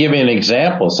 Let me give you an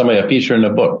example. Somebody I feature in the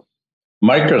book.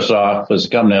 Microsoft was a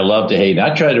company I love to hate. And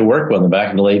I tried to work with them back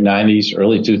in the late 90s,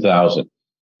 early 2000.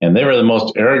 And they were the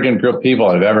most arrogant group of people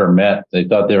I've ever met. They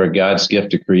thought they were God's gift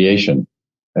to creation.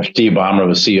 If Steve Ballmer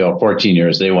was CEO 14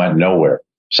 years, they went nowhere.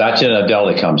 Satya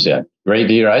Nadella comes in. Great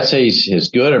leader. I'd say he's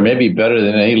good or maybe better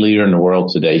than any leader in the world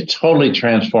today. He totally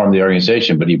transformed the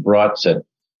organization, but he said,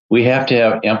 we have to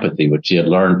have empathy, which he had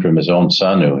learned from his own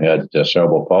son who had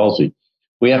cerebral palsy.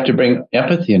 We have to bring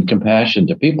empathy and compassion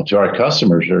to people, to our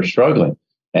customers who are struggling.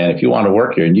 And if you want to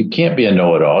work here, and you can't be a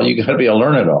know-it-all, you got to be a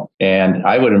learn-it-all. And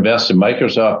I would invest in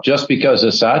Microsoft just because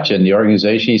of Satya and the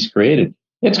organization he's created.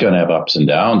 It's going to have ups and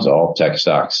downs. All tech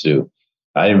stocks do.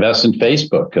 I invest in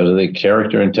Facebook because of the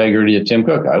character integrity of Tim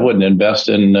Cook. I wouldn't invest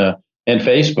in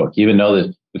Facebook, even though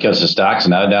that because the stock's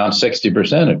now down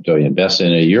 60%. If you invested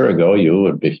in a year ago, you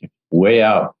would be way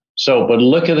out. So, but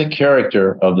look at the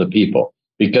character of the people,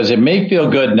 because it may feel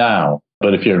good now,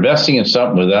 but if you're investing in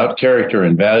something without character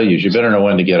and values, you better know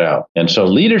when to get out. And so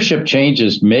leadership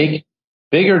changes make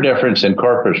bigger difference in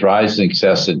corporates' rise in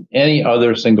success than any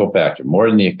other single factor, more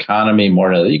than the economy,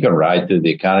 more than you can ride through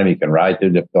the economy, you can ride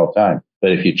through a difficult time.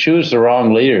 But if you choose the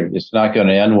wrong leader, it's not going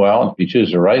to end well. If you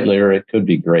choose the right leader, it could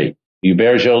be great.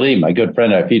 Hubert Joly, my good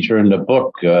friend, I feature in the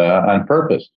book on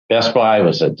purpose. Best Buy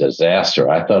was a disaster.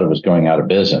 I thought it was going out of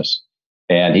business.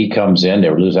 And he comes in,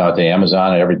 they were losing out to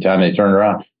Amazon every time they turned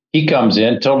around. He comes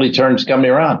in, totally turns the company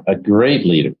around, a great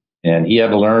leader. And he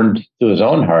had to learn through his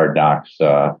own hard knocks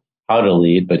how to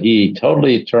lead, but he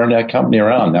totally turned that company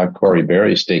around. Now Corey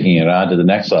Berry's taking it on to the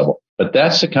next level. But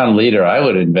that's the kind of leader I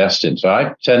would invest in. So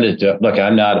I tended to, look,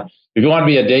 if you want to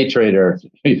be a day trader,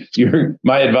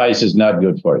 my advice is not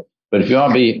good for you. But if you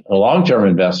want to be a long-term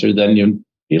investor, then you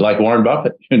be like Warren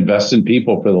Buffett. You invest in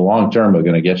people for the long term who are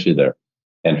going to get you there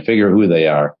and figure who they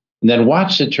are. And then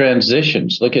watch the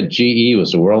transitions. Look at GE,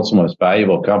 was the world's most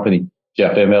valuable company.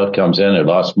 Jeff Immelt comes in and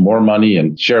lost more money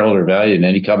and shareholder value than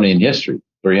any company in history,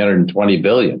 $320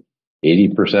 billion,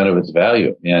 80% of its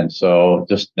value. And so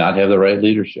just not have the right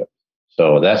leadership.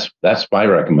 So that's my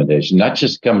recommendation, not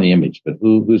just company image, but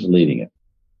who's leading it.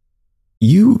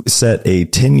 You set a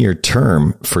 10-year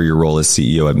term for your role as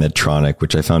CEO at Medtronic,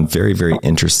 which I found very, very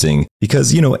interesting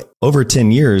because, over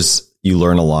 10 years, you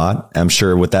learn a lot. I'm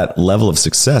sure with that level of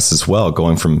success as well,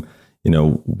 going from,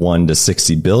 1 to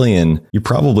 60 billion, you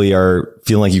probably are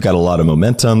feeling like you've got a lot of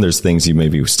momentum. There's things you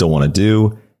maybe still want to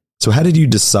do. So how did you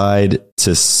decide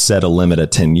to set a limit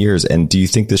at 10 years? And do you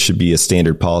think this should be a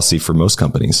standard policy for most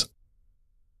companies?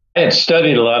 I had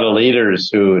studied a lot of leaders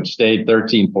who had stayed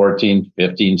 13, 14,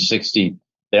 15, 16.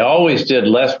 They always did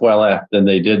less well than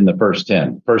they did in the first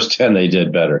 10. First 10, they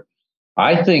did better.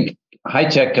 I think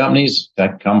high-tech companies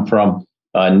that come from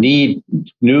need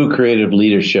new creative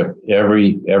leadership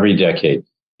every decade.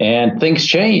 And things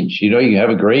change. You have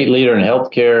a great leader in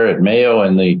healthcare at Mayo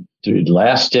in the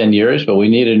last 10 years, but we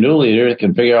need a new leader that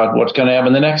can figure out what's going to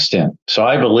happen the next 10. So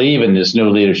I believe in this new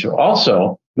leadership.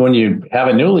 Also, when you have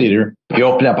a new leader, you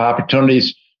open up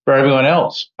opportunities for everyone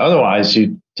else. Otherwise,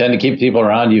 you tend to keep people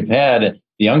around you've had.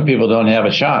 The young people don't have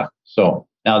a shot. So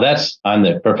now that's on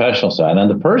the professional side. On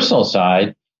the personal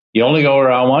side, you only go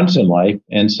around once in life.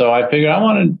 And so I figured I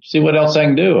want to see what else I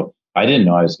can do. I didn't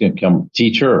know I was going to become a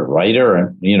teacher or writer.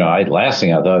 And, last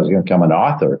thing I thought I was going to become an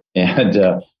author.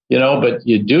 And, but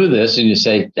you do this and you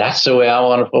say, that's the way I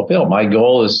want to fulfill. My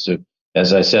goal is to,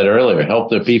 as I said earlier, help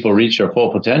the people reach their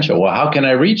full potential. Well, how can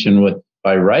I reach? And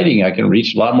by writing, I can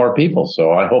reach a lot more people.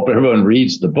 So I hope everyone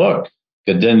reads the book,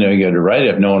 because then they're going to write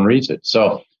it if no one reads it.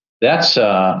 So that's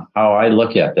how I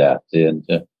look at that. And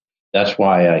that's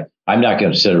why I'm not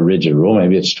going to set a rigid rule.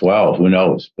 Maybe it's 12, who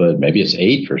knows? But maybe it's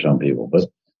 8 for some people. But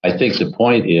I think the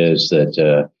point is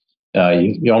that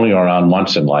you only are around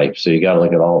once in life. So you got to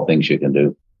look at all the things you can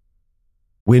do.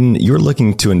 When you're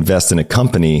looking to invest in a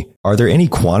company, are there any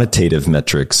quantitative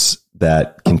metrics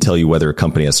that can tell you whether a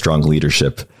company has strong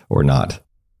leadership or not?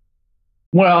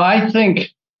 Well, I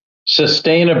think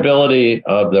sustainability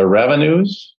of their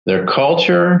revenues, their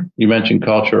culture, you mentioned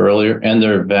culture earlier, and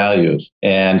their values.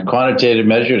 And quantitative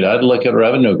measures, I'd look at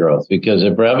revenue growth, because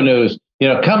if revenues,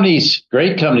 companies,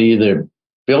 great company, either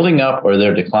building up or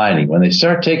they're declining. When they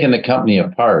start taking the company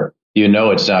apart,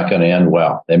 it's not going to end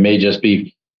well. They may just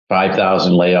be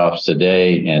 5,000 layoffs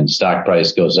today and stock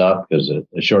price goes up because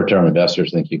the short-term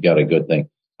investors think you've got a good thing.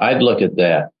 I'd look at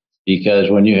that, because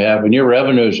when your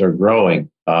revenues are growing,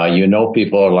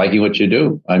 people are liking what you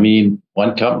do. I mean,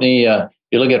 one company,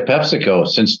 you look at PepsiCo,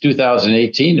 since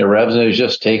 2018, their revenue has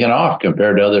just taken off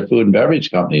compared to other food and beverage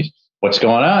companies. What's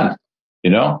going on? They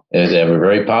have a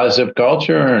very positive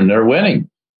culture and they're winning.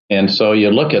 And so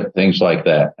you look at things like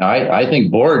that. I think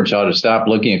boards ought to stop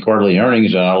looking at quarterly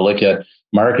earnings and I'll look at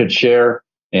market share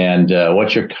and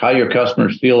how your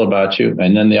customers feel about you.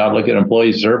 And then they ought to look at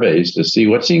employee surveys to see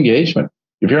what's the engagement.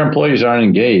 If your employees aren't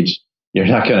engaged, you're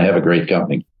not going to have a great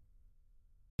company.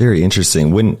 Very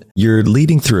interesting. When you're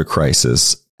leading through a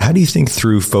crisis, how do you think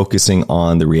through focusing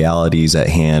on the realities at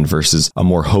hand versus a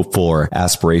more hopeful or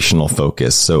aspirational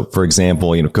focus? So, for example,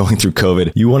 going through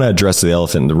COVID, you want to address the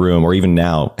elephant in the room, or even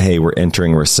now, hey, we're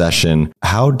entering recession.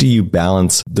 How do you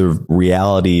balance the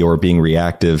reality or being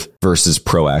reactive versus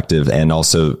proactive, and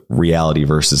also reality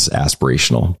versus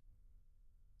aspirational?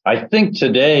 I think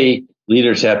today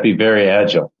leaders have to be very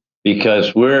agile,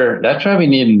 because that's why we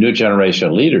need a new generation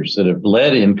of leaders that have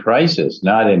led in crisis,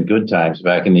 not in good times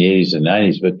back in the 80s and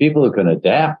 90s, but people who can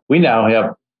adapt. We now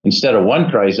have, instead of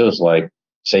one crisis like,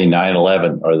 say,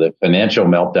 9/11 or the financial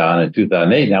meltdown in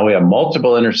 2008, now we have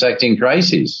multiple intersecting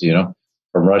crises,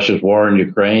 from Russia's war in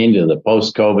Ukraine to the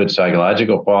post-COVID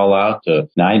psychological fallout to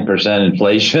 9%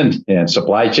 inflation and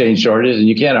supply chain shortages, and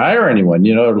you can't hire anyone,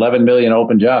 11 million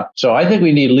open jobs. So I think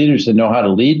we need leaders that know how to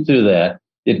lead through that.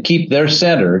 It keep their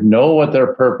center, know what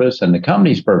their purpose and the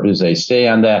company's purpose, they stay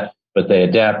on that, but they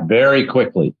adapt very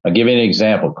quickly. I'll give you an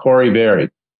example. Corey Berry,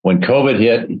 when COVID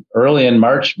hit early in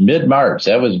March, mid-March,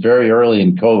 that was very early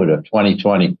in COVID of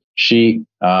 2020, she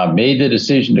made the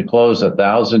decision to close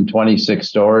 1,026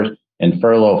 stores and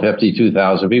furlough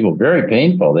 52,000 people. Very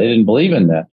painful. They didn't believe in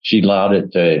that. She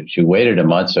waited a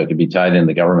month so it could be tied in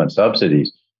the government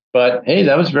subsidies. But hey,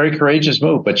 that was a very courageous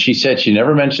move. But she said she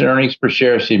never mentioned earnings per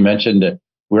share. She mentioned that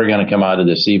we're going to come out of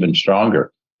this even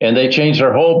stronger. And they changed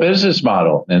their whole business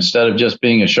model. Instead of just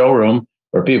being a showroom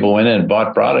where people went in and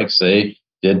bought products, they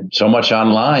did so much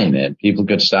online and people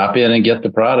could stop in and get the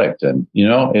product. And,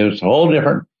 it was a whole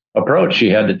different approach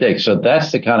she had to take. So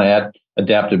that's the kind of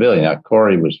adaptability. Now,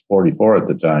 Corey was 44 at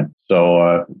the time.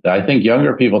 So I think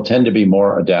younger people tend to be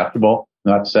more adaptable,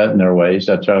 not set in their ways.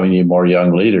 That's why we need more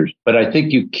young leaders. But I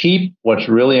think you keep what's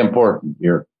really important,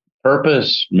 your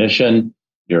purpose, mission,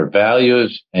 your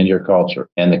values, and your culture.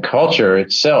 And the culture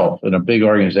itself in a big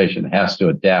organization has to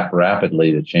adapt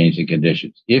rapidly to changing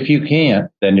conditions. If you can't,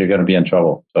 then you're going to be in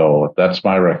trouble. So that's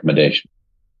my recommendation.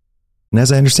 And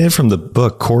as I understand from the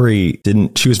book, Corey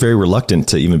she was very reluctant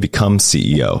to even become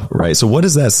CEO, right? So what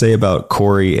does that say about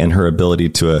Corey and her ability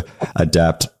to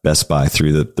adapt Best Buy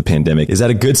through the pandemic? Is that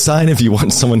a good sign if you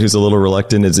want someone who's a little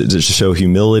reluctant? Is it to show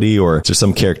humility, or is there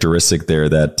some characteristic there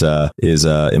that is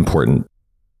important?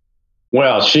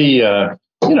 Well, she,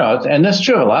 and that's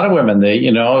true. A lot of women,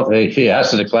 she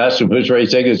asks in the classroom, who's ready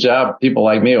to take this job? People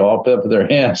like me will all put up their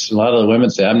hands. A lot of the women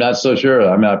say, I'm not so sure.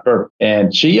 I'm not perfect.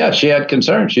 And she had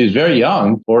concerns. She was very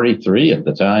young, 43 at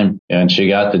the time, and she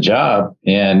got the job.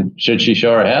 And should she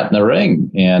show her hat in the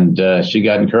ring? And she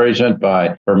got encouragement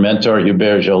by her mentor,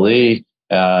 Hubert Joly,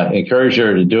 encouraged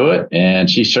her to do it. And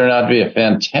she turned out to be a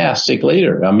fantastic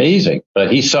leader. Amazing. But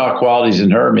he saw qualities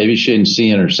in her maybe she didn't see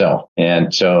in herself.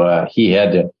 And so he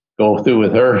had to go through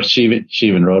with her. She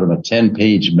even wrote him a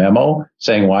 10-page memo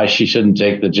saying why she shouldn't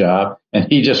take the job. And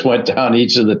he just went down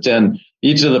each of the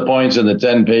points in the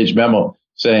 10-page memo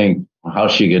saying how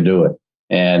she could do it.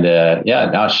 And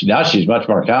now she's much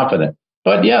more confident.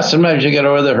 But yeah, sometimes you get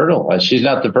over the hurdle. She's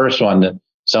not the first one. That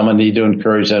someone need to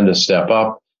encourage them to step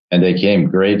up, and they became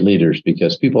great leaders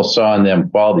because people saw in them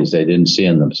qualities they didn't see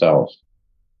in themselves.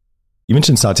 You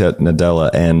mentioned Satya Nadella,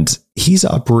 and he's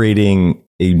operating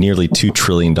a nearly $2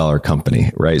 trillion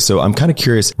company, right? So I'm kind of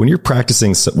curious, when you're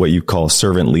practicing what you call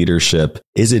servant leadership,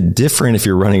 is it different if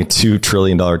you're running a $2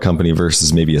 trillion company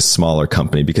versus maybe a smaller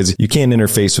company? Because you can't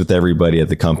interface with everybody at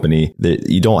the company.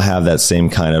 You don't have that same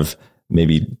kind of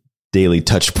maybe daily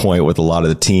touch point with a lot of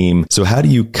the team. So how do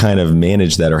you kind of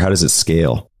manage that, or how does it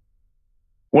scale?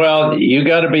 Well, you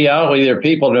got to be out with your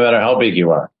people no matter how big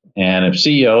you are. And if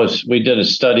CEOs, we did a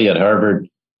study at Harvard,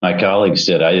 my colleagues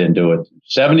did, I didn't do it.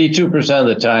 72% of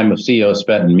the time of CEOs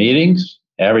spent in meetings,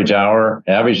 average hour,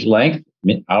 average length,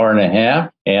 hour and a half,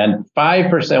 and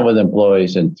 5% with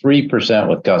employees and 3%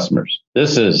 with customers.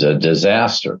 This is a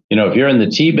disaster. You know, if you're in the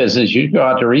tea business, you go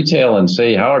out to retail and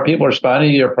say, how are people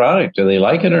responding to your product? Do they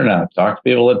like it or not? Talk to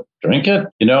people that drink it.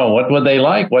 You know, what would they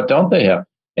like? What don't they have?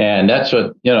 And that's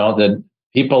what, you know, the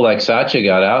people like Satya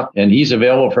got out, and he's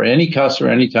available for any customer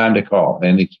anytime to call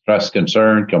and express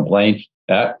concern, complaint.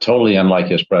 That totally unlike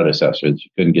his predecessors. You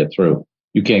couldn't get through.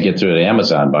 You can't get through to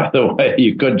Amazon, by the way.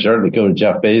 You could certainly go to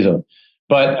Jeff Bezos.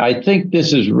 But I think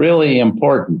this is really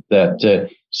important that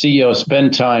CEOs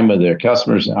spend time with their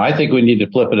customers. I think we need to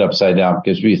flip it upside down,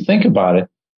 because if you think about it,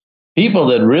 people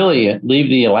that really leave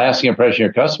the lasting impression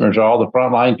of your customers are all the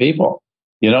frontline people.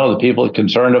 You know, the people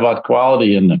concerned about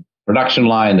quality in the production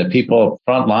line, the people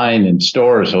frontline in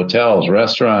stores, hotels,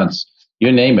 restaurants,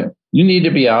 you name it. You need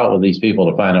to be out with these people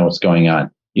to find out what's going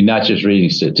on. You're not just reading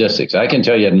statistics. I can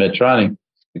tell you at Medtronic,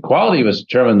 the quality was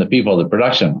determined the people of the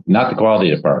production, not the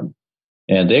quality department.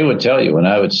 And they would tell you, when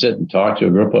I would sit and talk to a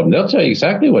group of them, they'll tell you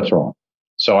exactly what's wrong.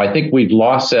 So I think we've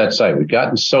lost that sight. We've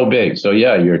gotten so big. So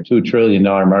yeah, you're a $2 trillion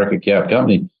market cap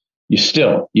company.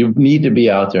 You need to be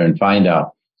out there and find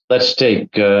out. Let's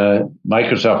take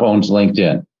Microsoft owns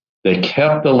LinkedIn. They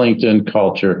kept the LinkedIn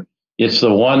culture. It's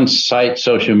the one site,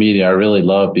 social media, I really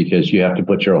love, because you have to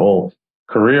put your whole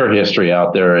career history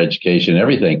out there, education,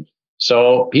 everything.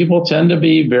 So people tend to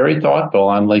be very thoughtful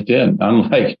on LinkedIn.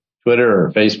 Unlike Twitter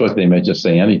or Facebook, they may just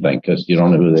say anything because you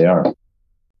don't know who they are.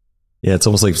 Yeah, it's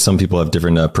almost like some people have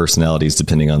different personalities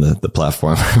depending on the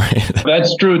platform, right?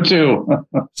 That's true, too.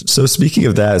 So speaking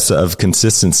of that, of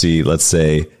consistency, let's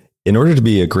say, in order to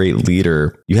be a great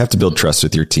leader, you have to build trust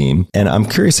with your team. And I'm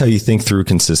curious how you think through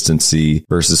consistency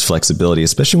versus flexibility,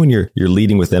 especially when you're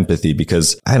leading with empathy,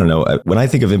 because I don't know, when I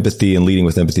think of empathy and leading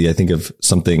with empathy, I think of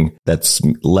something that's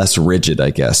less rigid,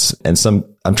 I guess. And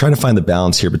I'm trying to find the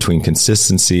balance here between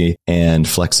consistency and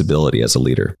flexibility as a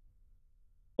leader.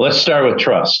 Let's start with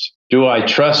trust. Do I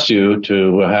trust you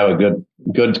to have a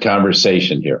good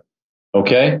conversation here?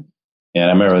 Okay. And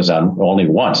I remember it was on only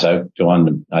once. I do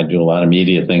a lot of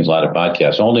media things, a lot of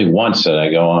podcasts. Only once did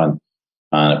I go on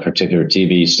a particular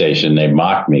TV station. They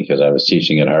mocked me because I was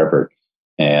teaching at Harvard.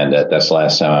 And that's the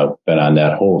last time I've been on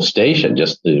that whole station,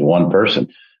 just the one person.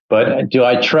 But do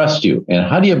I trust you? And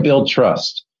how do you build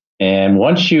trust? And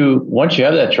once you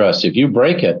have that trust, if you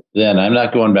break it, then I'm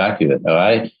not going back to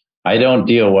it. I don't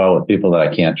deal well with people that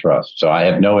I can't trust. So I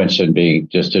have no interest in being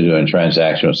just to do a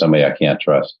transaction with somebody I can't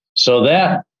trust. So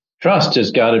that trust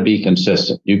has got to be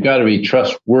consistent. You've got to be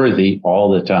trustworthy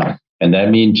all the time. And that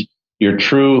means you're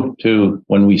true to,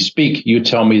 when we speak, you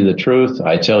tell me the truth.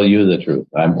 I tell you the truth.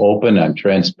 I'm open. I'm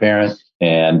transparent.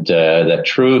 And that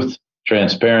truth,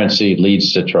 transparency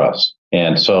leads to trust.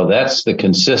 And so that's the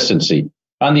consistency.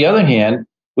 On the other hand,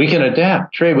 we can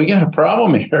adapt. Trey, we got a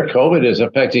problem here. COVID is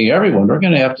affecting everyone. We're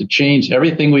going to have to change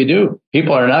everything we do.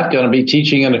 People are not going to be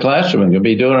teaching in the classroom. They're going to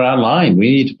be doing it online.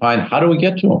 We need to find, how do we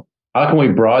get to them? How can we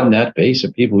broaden that base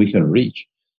of people we can reach?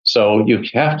 So you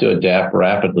have to adapt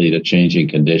rapidly to changing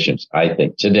conditions. I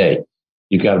think today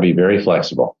you've got to be very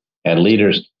flexible, and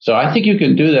leaders. So I think you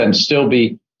can do that and still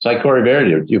be, it's like Corey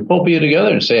Verity. You pull people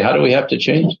together and say, how do we have to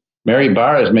change? Mary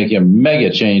Barra is making a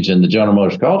mega change in the General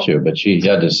Motors culture, but she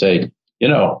had to say,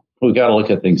 we've got to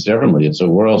look at things differently. It's the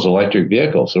world's electric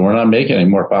vehicle. So we're not making any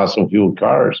more fossil fuel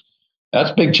cars. That's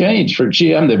a big change for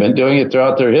GM. They've been doing it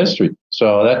throughout their history.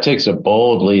 So that takes a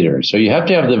bold leader. So you have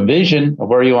to have the vision of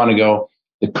where you want to go,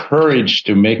 the courage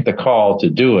to make the call to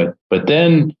do it. But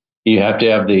then you have to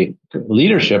have the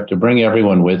leadership to bring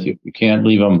everyone with you. You can't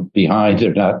leave them behind.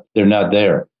 They're not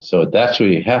there. So that's where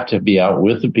you have to be out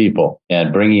with the people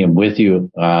and bringing them with you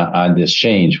on this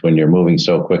change when you're moving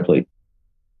so quickly.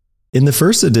 In the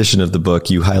first edition of the book,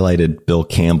 you highlighted Bill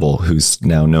Campbell, who's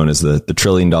now known as the $1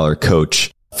 trillion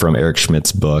coach from Eric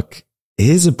Schmidt's book.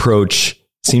 His approach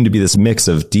seemed to be this mix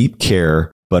of deep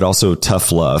care, but also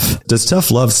tough love. Does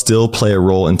tough love still play a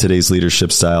role in today's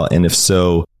leadership style? And if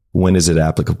so, When is it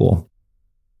applicable?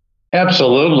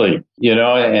 Absolutely.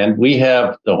 And we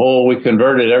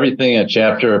converted everything in a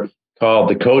chapter called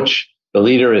the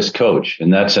leader is coach.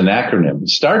 And that's an acronym. It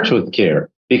starts with care,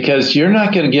 because you're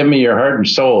not going to give me your heart and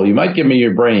soul. You might give me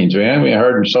your brains, or you give me your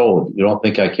heart and soul. You don't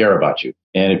think I care about you.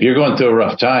 And if you're going through a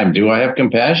rough time, do I have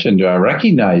compassion? Do I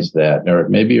recognize that? Or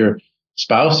maybe your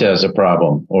spouse has a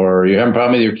problem, or you're having a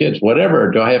problem with your kids, whatever.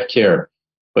 Do I have care?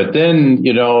 But then,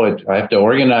 I have to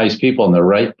organize people in the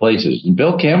right places. And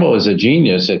Bill Campbell is a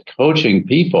genius at coaching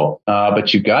people,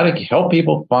 but you've got to help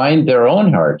people find their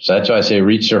own hearts. That's why I say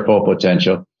reach their full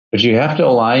potential, but you have to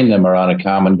align them around a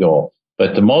common goal.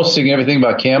 But the most significant thing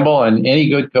about Campbell and any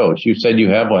good coach, you said you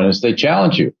have one, is they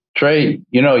challenge you. Trey,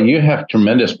 you have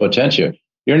tremendous potential.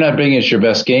 You're not bringing us your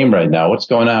best game right now. What's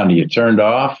going on? Are you turned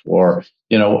off, or,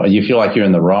 you feel like you're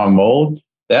in the wrong mode?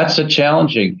 That's a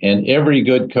challenging. And every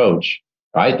good coach,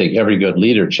 I think every good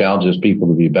leader, challenges people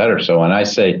to be better. So when I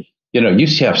say, you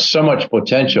have so much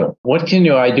potential, what can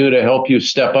I do to help you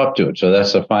step up to it? So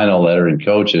that's the final letter in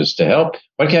coach, is to help.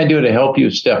 What can I do to help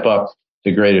you step up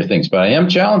to greater things? But I am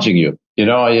challenging you.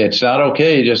 It's not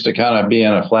okay just to kind of be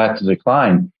in a flat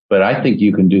decline, but I think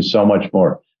you can do so much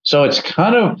more. So it's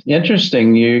kind of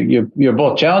interesting. You're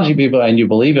both challenging people and you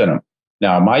believe in them.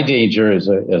 Now, my danger as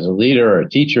a leader or a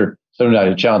teacher,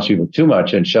 sometimes I challenge people too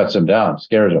much and shuts them down,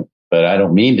 scares them. But I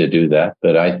don't mean to do that.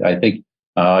 But I think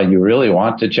you really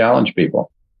want to challenge people.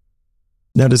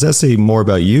 Now, does that say more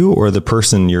about you or the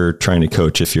person you're trying to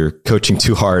coach, if you're coaching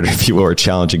too hard, if you are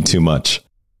challenging too much?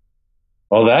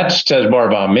 Well, that says more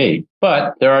about me.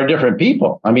 But there are different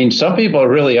people. I mean, some people are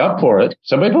really up for it.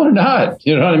 Some people are not.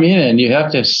 You know what I mean? And you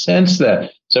have to sense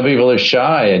that. Some people are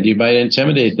shy and you might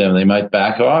intimidate them. They might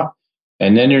back off.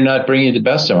 And then you're not bringing the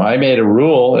best of them. I made a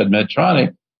rule at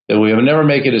Medtronic that we would never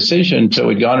make a decision until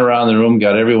we'd gone around the room,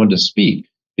 got everyone to speak.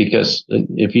 Because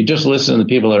if you just listen to the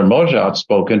people that are most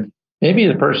outspoken, maybe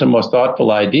the person most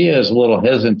thoughtful idea is a little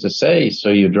hesitant to say, so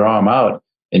you draw them out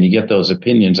and you get those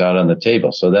opinions out on the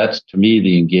table. So that's, to me,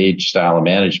 the engaged style of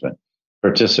management,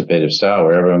 participative style,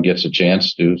 where everyone gets a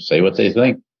chance to say what they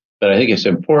think. But I think it's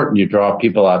important you draw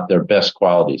people out their best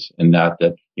qualities and not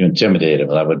that you intimidate them.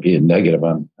 That would be a negative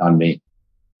on me.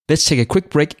 Let's take a quick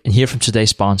break and hear from today's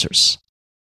sponsors.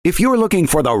 If you're looking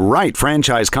for the right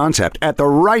franchise concept at the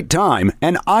right time,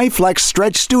 an iFlex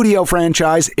Stretch Studio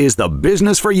franchise is the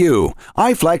business for you.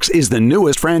 iFlex is the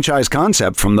newest franchise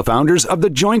concept from the founders of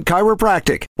The Joint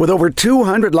Chiropractic. With over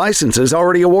 200 licenses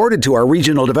already awarded to our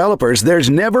regional developers, there's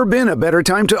never been a better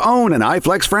time to own an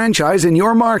iFlex franchise in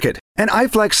your market. An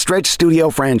iFlex Stretch Studio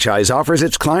franchise offers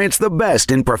its clients the best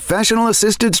in professional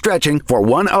assisted stretching for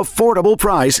one affordable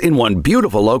price in one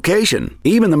beautiful location.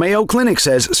 Even the Mayo Clinic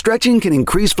says stretching can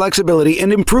increase flexibility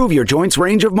and improve your joints'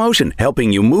 range of motion,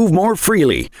 helping you move more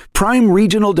freely. Prime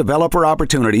regional developer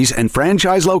opportunities and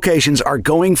franchise locations are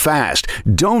going fast.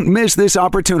 Don't miss this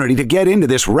opportunity to get into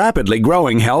this rapidly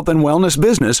growing health and wellness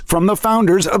business from the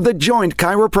founders of The Joint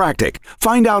Chiropractic.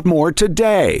 Find out more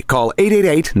today. Call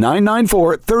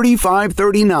 888-994-3539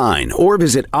 or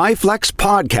visit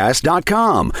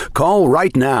iflexpodcast.com. Call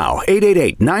right now,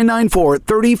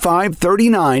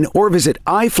 888-994-3539 or visit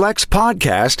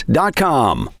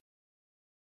iflexpodcast.com.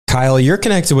 Kyle, you're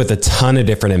connected with a ton of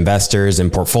different investors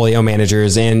and portfolio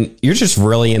managers, and you're just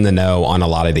really in the know on a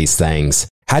lot of these things.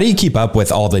 How do you keep up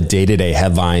with all the day-to-day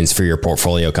headlines for your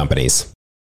portfolio companies?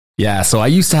 Yeah, so I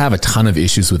used to have a ton of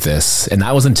issues with this, and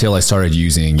that was until I started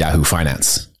using Yahoo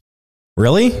Finance.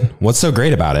 Really? What's so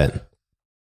great about it?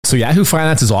 So Yahoo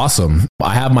Finance is awesome.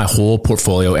 I have my whole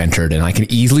portfolio entered and I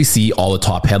can easily see all the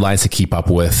top headlines to keep up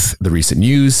with the recent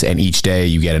news. And each day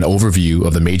you get an overview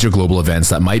of the major global events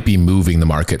that might be moving the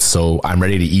market. So I'm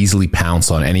ready to easily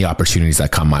pounce on any opportunities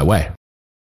that come my way.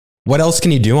 What else can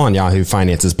you do on Yahoo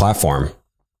Finance's platform?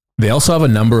 They also have a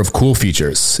number of cool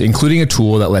features, including a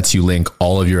tool that lets you link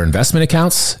all of your investment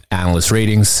accounts, analyst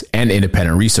ratings, and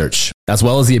independent research, as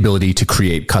well as the ability to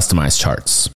create customized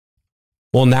charts.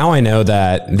 Well, now I know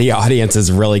that the audience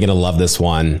is really going to love this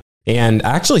one. And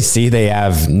actually see they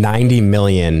have 90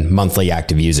 million monthly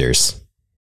active users.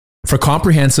 For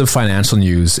comprehensive financial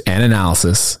news and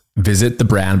analysis, visit the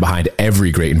brand behind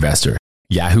every great investor,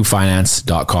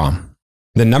 yahoofinance.com.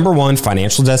 The number one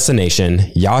financial destination,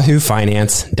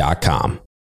 yahoofinance.com.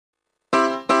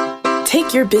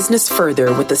 Take your business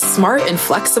further with the smart and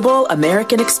flexible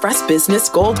American Express Business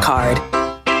Gold Card.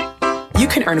 You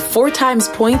can earn 4 times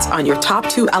points on your top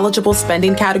 2 eligible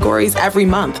spending categories every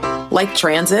month, like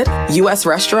transit, U.S.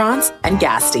 restaurants, and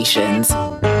gas stations.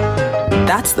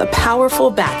 That's the powerful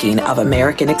backing of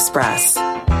American Express.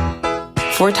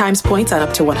 4 times points on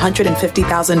up to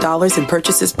 $150,000 in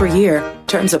purchases per year.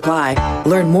 Terms apply.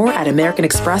 Learn more at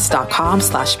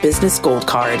americanexpress.com/business gold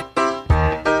card.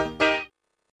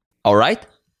 All right,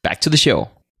 back to the show.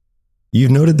 You've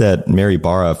noted that Mary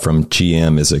Barra from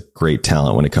GM is a great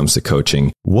talent when it comes to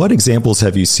coaching. What examples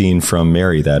have you seen from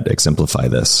Mary that exemplify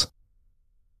this?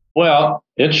 Well,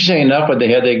 interesting enough, when they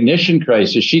had the ignition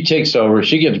crisis, she takes over.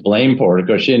 She gets blamed for it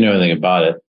because she didn't know anything about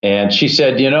it. And she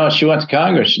said, she went to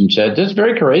Congress and said, this is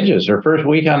very courageous. Her first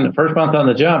month on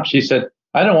the job, she said,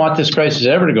 I don't want this crisis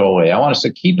ever to go away. I want us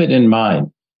to keep it in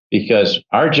mind because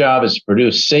our job is to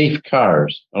produce safe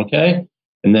cars. Okay.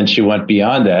 And then she went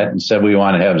beyond that and said, we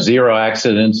want to have 0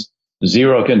 accidents,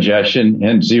 0 congestion,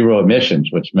 and 0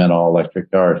 emissions, which meant all electric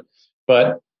cars.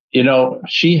 But,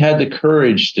 she had the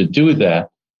courage to do that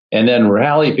and then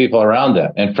rally people around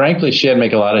that. And frankly, she had to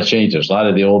make a lot of changes. A lot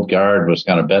of the old guard was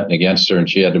kind of betting against her, and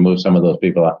she had to move some of those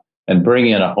people out and bring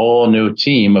in a whole new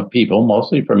team of people,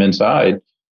 mostly from inside,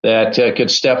 that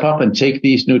could step up and take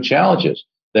these new challenges.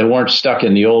 They weren't stuck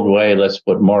in the old way. Let's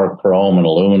put more chrome and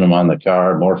aluminum on the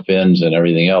car, more fins and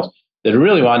everything else. They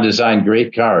really want to design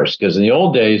great cars because in the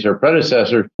old days, her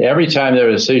predecessor, every time there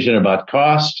was a decision about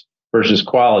cost versus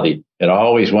quality, it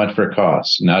always went for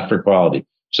cost, not for quality.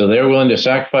 So they're willing to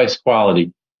sacrifice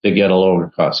quality to get a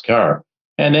lower cost car.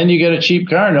 And then you get a cheap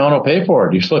car, no one will pay for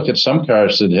it. You just look at some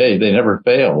cars and hey, they never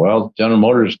fail. Well, General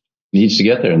Motors needs to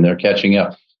get there and they're catching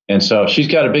up. And so she's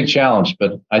got a big challenge,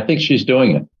 but I think she's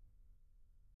doing it.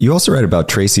 You also write about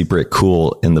Tracy Britt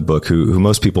Kuhl in the book, who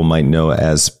most people might know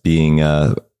as being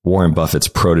Warren Buffett's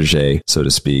protege, so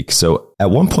to speak. So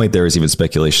at one point, there was even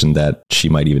speculation that she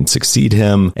might even succeed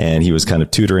him, and he was kind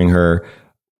of tutoring her.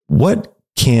 What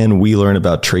can we learn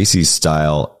about Tracy's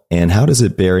style, and how does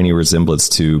it bear any resemblance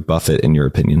to Buffett, in your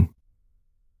opinion?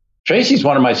 Tracy's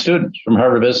one of my students from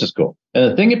Harvard Business School.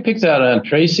 And the thing it picked out on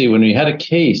Tracy, when we had a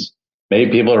case, maybe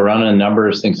people are running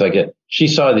numbers, things like it, she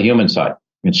saw the human side.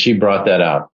 And she brought that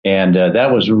out. And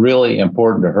that was really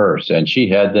important to her. And she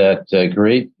had that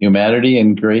great humanity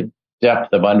and great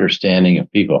depth of understanding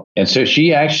of people. And so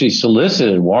she actually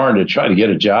solicited Warren to try to get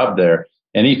a job there.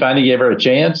 And he finally gave her a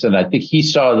chance. And I think he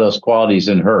saw those qualities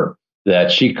in her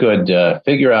that she could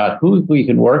figure out who we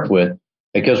can work with.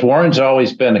 Because Warren's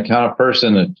always been the kind of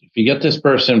person that if you get this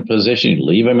person in position, you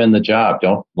leave him in the job.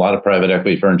 A lot of private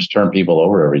equity firms turn people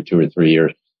over every 2 or 3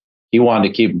 years. He wanted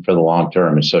to keep them for the long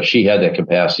term. And so she had that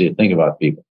capacity to think about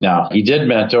people. Now, he did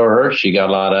mentor her. She got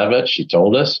a lot of it. She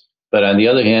told us. But on the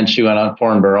other hand, she went out and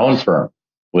formed her own firm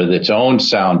with its own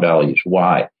sound values.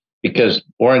 Why? Because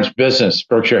Warren's business,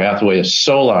 Berkshire Hathaway, is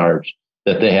so large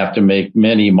that they have to make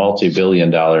many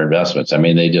multi-billion-dollar investments. I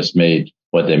mean, they just made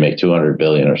they make $200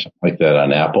 billion or something like that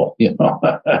on Apple,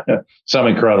 some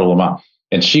incredible amount.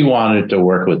 And she wanted to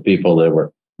work with people that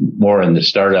were more in the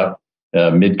startup,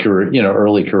 mid-career,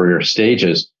 early career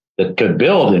stages that could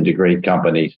build into great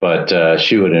companies, but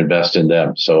she would invest in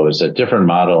them. So it was a different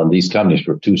model, and these companies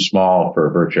were too small for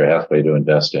Berkshire Hathaway to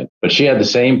invest in. But she had the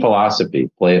same philosophy,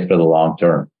 play it for the long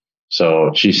term.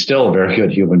 So she's still a very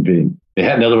good human being.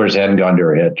 In other words, it hadn't gone to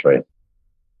her head, Trey.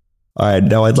 All right.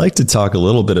 Now, I'd like to talk a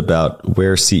little bit about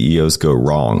where CEOs go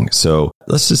wrong. So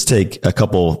let's just take a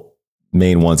couple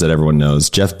main ones that everyone knows.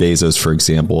 Jeff Bezos, for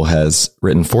example, has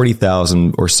written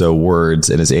 40,000 or so words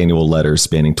in his annual letters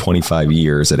spanning 25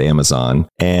 years at Amazon.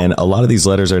 And a lot of these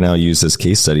letters are now used as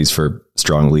case studies for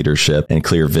strong leadership and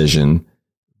clear vision.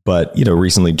 But,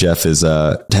 recently Jeff is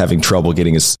having trouble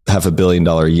getting his $500 million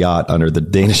yacht under the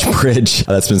Danish bridge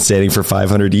that's been standing for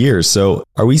 500 years. So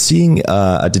are we seeing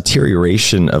a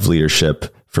deterioration of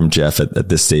leadership from Jeff at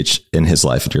this stage in his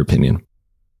life, in your opinion?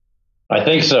 I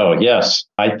think so. Yes.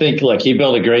 I think he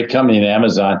built a great company in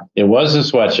Amazon. It was a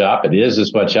sweatshop. It is a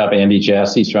sweatshop. Andy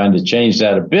Jassy's trying to change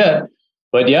that a bit.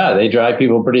 But yeah, they drive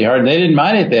people pretty hard and they didn't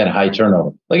mind if they had high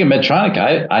turnover. Look at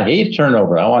Medtronic. I hate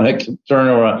turnover. I want to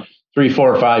turnover 3,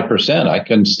 4, 5%. I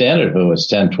couldn't stand it if it was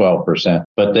 10, 12%,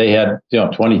 but they had,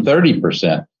 20,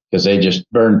 30% because they just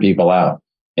burned people out.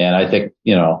 And I think,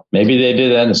 maybe they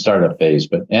did that in the startup phase,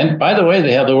 and by the way,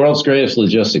 they have the world's greatest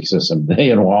logistics system,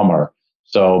 they and Walmart.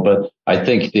 So, but I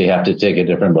think they have to take a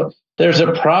different look. There's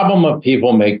a problem of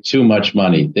people make too much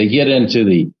money. They get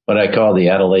into what I call the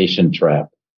adulation trap.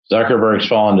 Zuckerberg's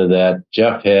fallen into that.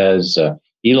 Jeff has,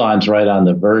 Elon's right on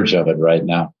the verge of it right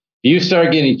now. If you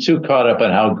start getting too caught up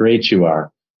on how great you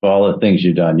are for all the things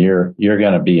you've done, you're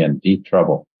going to be in deep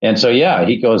trouble. And so, yeah,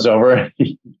 he goes over,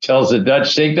 he tells the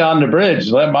Dutch, take down the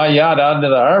bridge, let my yacht out into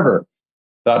the harbor.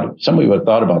 Thought somebody would have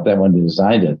thought about that when they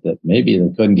designed it, that maybe they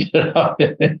couldn't get it out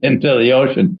into the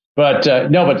ocean. But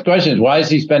but the question is, why is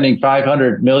he spending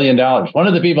 $500 million? One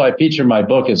of the people I feature in my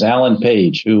book is Alan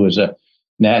Page, who was a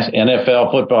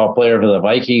NFL football player for the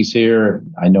Vikings here.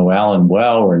 I know Alan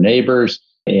well. We're neighbors.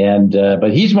 And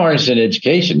but he's more interested in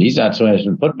education. He's not so interested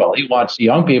in football. He wants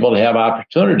young people to have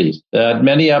opportunities that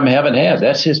many of them haven't had.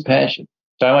 That's his passion.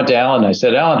 So I went to Alan and I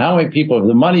said, Alan, how many people,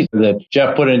 the money that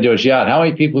Jeff put into his yacht, how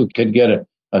many people could get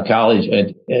a college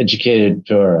educated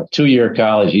for a 2-year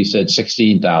college? He said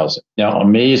 16,000. Now,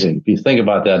 amazing. If you think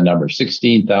about that number,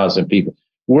 16,000 people.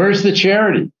 Where's the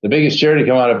charity? The biggest charity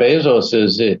come out of Bezos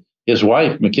is his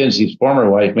wife, Mackenzie's former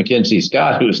wife, Mackenzie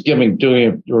Scott, who's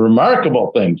doing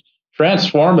remarkable things,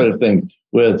 transformative things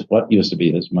with what used to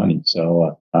be his money.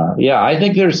 So, I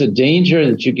think there's a danger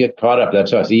that you get caught up.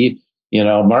 That's us.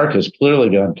 Mark has clearly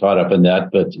gotten caught up in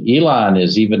that, but Elon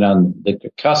is even on the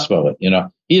cusp of it.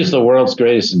 He is the world's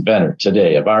greatest inventor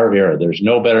today of our era. There's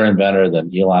no better inventor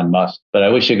than Elon Musk. But I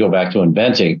wish he'd go back to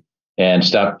inventing and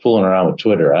stop fooling around with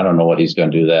Twitter. I don't know what he's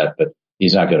going to do that, but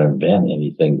he's not going to invent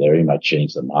anything there. He might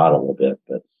change the model a bit,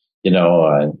 but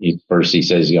first he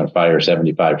says he's going to fire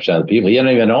 75% of the people. He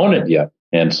doesn't even own it yet.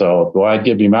 And so, I'd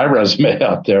give me my resume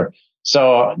out there.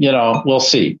 So, we'll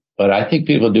see. But I think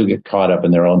people do get caught up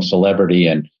in their own celebrity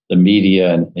and the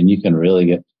media, and you can really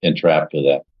get entrapped with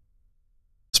that.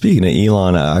 Speaking of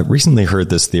Elon, I recently heard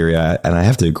this theory, and I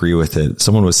have to agree with it.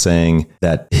 Someone was saying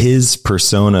that his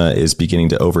persona is beginning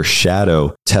to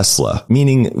overshadow Tesla,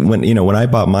 meaning when I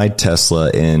bought my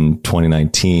Tesla in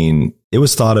 2019, it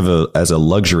was thought of as a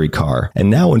luxury car.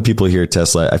 And now when people hear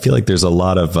Tesla, I feel like there's a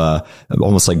lot of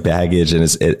almost like baggage,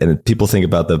 and people think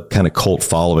about the kind of cult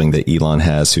following that Elon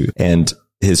has and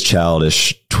his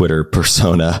childish Twitter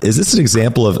persona. Is this an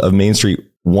example of Main Street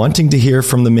wanting to hear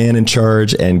from the man in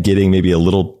charge and getting maybe a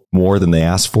little more than they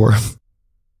asked for?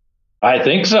 I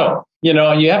think so. You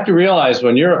have to realize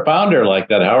when you're a founder like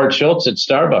that, Howard Schultz at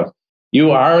Starbucks, you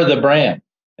are the brand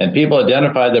and people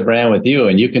identify the brand with you,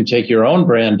 and you can take your own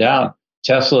brand down.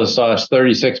 Tesla lost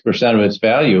 36% of its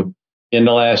value in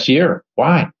the last year.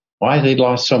 Why? Why they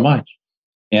lost so much?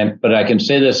 But I can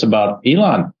say this about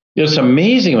Elon. It's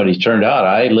amazing what he turned out.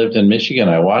 I lived in Michigan.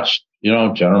 I watched,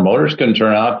 General Motors couldn't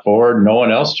turn out, Ford, no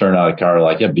one else turned out a car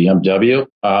like it, BMW.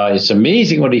 It's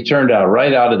amazing what he turned out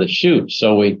right out of the chute.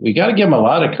 So we got to give him a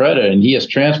lot of credit. And he is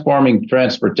transforming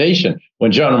transportation.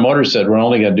 When General Motors said we're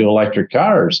only going to do electric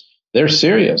cars, they're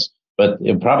serious. But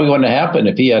it probably wouldn't have happened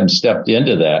if he hadn't stepped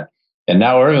into that. And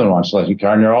now everyone wants an electric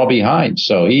car and they're all behind.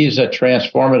 So he's a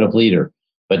transformative leader.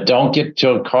 But don't get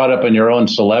too caught up in your own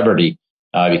celebrity.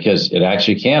 Because it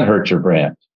actually can hurt your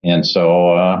brand. And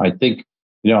so I think,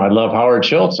 I love Howard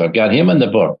Schultz. I've got him in the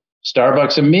book.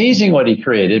 Starbucks, amazing what he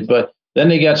created. But then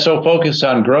they got so focused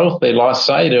on growth, they lost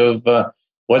sight of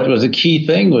what was a key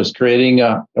thing was creating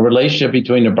a relationship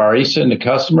between the barista and the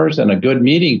customers and a good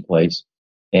meeting place.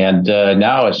 And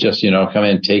now it's just, come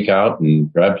in, take out and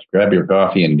grab your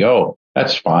coffee and go.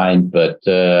 That's fine. But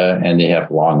and they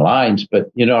have long lines.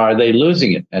 But, are they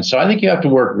losing it? And so I think you have to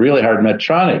work really hard.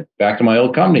 Medtronic, back to my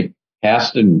old company,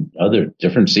 has to, and other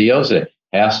different CEOs,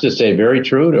 has to stay very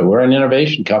true to we're an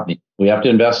innovation company. We have to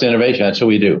invest in innovation. That's what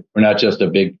we do. We're not just a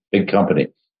big company.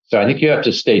 So I think you have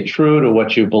to stay true to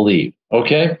what you believe.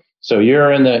 Okay. So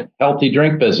you're in the healthy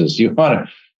drink business. You don't want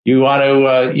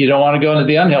to go into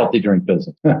the unhealthy drink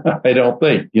business. I don't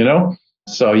think,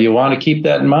 So you want to keep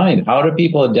that in mind. How do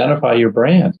people identify your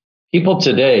brand? People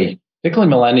today,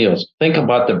 particularly millennials, think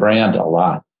about the brand a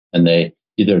lot, and they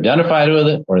either identify with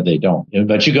it or they don't.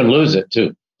 But you can lose it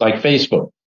too, like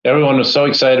Facebook. Everyone was so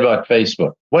excited about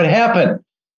Facebook. What happened?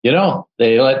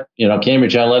 They let,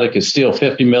 Cambridge Analytica steal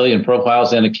 50 million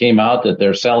profiles, and it came out that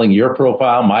they're selling your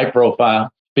profile, my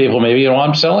profile. People maybe don't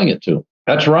want them selling it to.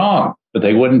 That's wrong, but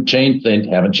they wouldn't change. They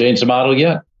haven't changed the model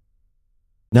yet.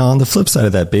 Now, on the flip side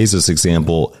of that Bezos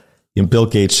example, Bill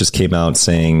Gates just came out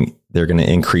saying they're going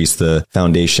to increase the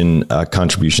foundation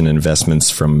contribution investments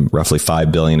from roughly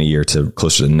 $5 billion a year to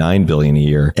closer to $9 billion a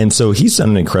year. And so he's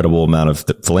done an incredible amount of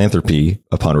philanthropy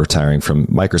upon retiring from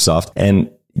Microsoft. And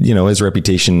his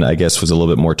reputation, I guess, was a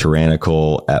little bit more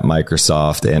tyrannical at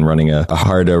Microsoft and running a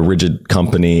hard, rigid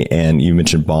company. And you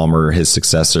mentioned Ballmer, his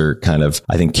successor, kind of,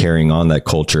 I think, carrying on that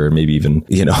culture, maybe even,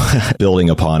 building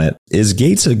upon it. Is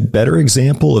Gates a better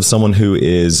example of someone who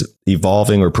is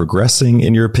evolving or progressing,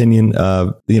 in your opinion,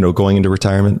 going into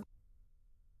retirement?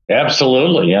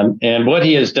 Absolutely. And what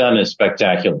he has done is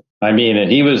spectacular. I mean,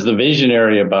 and he was the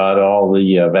visionary about all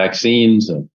the vaccines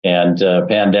and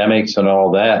pandemics and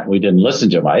all that. We didn't listen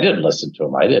to him. I didn't listen to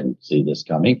him. I didn't see this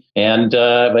coming. And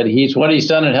but what he's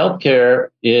done in healthcare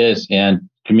and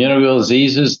communicable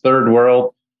diseases, third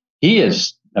world. He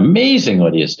is amazing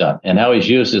what he has done and how he's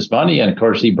used his money. And of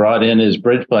course, he brought in his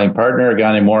bridge playing partner, a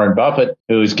guy named Warren Buffett,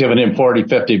 who's given him 40,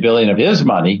 50 billion of his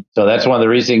money. So that's one of the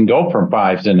reasons he can go from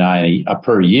 5 to 9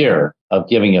 per year of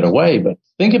giving it away. But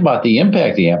think about the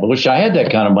impact he had. I wish I had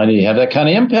that kind of money to have that kind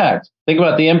of impact. Think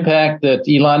about the impact that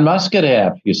Elon Musk could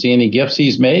have. You see any gifts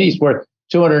he's made? He's worth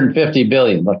 250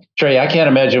 billion. Look, Trey, I can't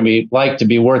imagine we'd like to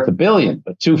be worth $1 billion,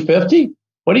 but 250?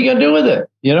 What are you going to do with it?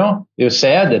 You know, it was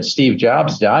sad that Steve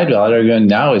Jobs died.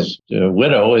 Now his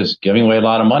widow is giving away a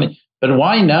lot of money. But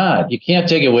why not? You can't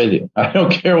take it with you. I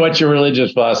don't care what your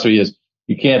religious philosophy is.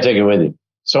 You can't take it with you.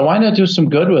 So why not do some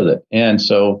good with it? And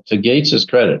so to Gates'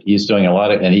 credit, he's doing a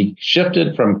lot and he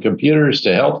shifted from computers to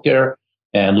healthcare.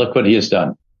 And look what he has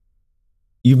done.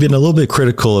 You've been a little bit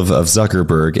critical of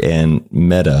Zuckerberg and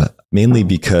Meta, mainly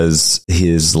because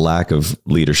his lack of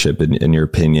leadership, in your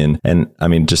opinion. And I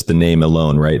mean, just the name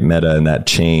alone, right? Meta and that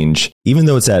change, even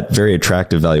though it's at very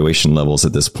attractive valuation levels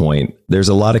at this point, there's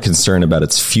a lot of concern about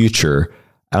its future.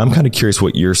 I'm kind of curious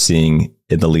what you're seeing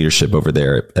in the leadership over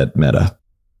there at Meta.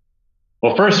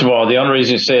 Well, first of all, the only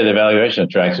reason you say the valuation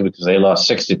attractive is because they lost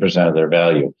 60% of their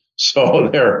value. So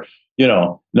they're,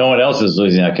 no one else is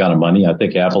losing that kind of money. I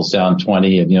think Apple's down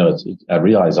 20 and, I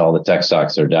realize all the tech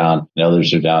stocks are down and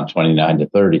others are down 29 to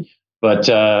 30. But,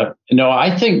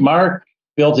 I think Mark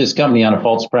built his company on a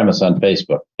false premise on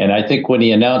Facebook. And I think when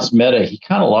he announced Meta, he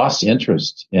kind of lost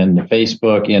interest in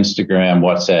Facebook, Instagram,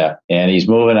 WhatsApp, and he's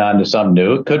moving on to something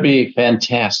new. It could be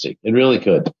fantastic. It really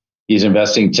could. He's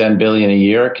investing $10 billion a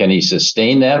year. Can he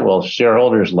sustain that? Well,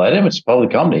 shareholders let him. It's a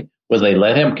public company. Will they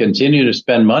let him continue to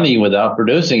spend money without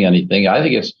producing anything? I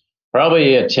think it's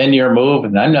probably a 10-year move,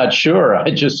 and I'm not sure.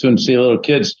 I just soon see little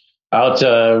kids out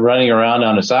running around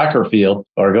on a soccer field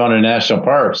or going to national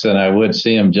parks than I would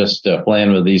see him just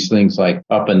playing with these things like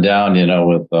up and down,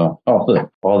 with all the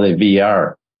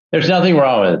VR. There's nothing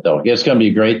wrong with it, though. It's going to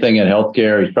be a great thing in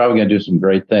healthcare. He's probably going to do some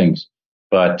great things.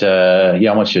 But he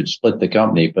almost should split the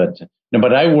company. But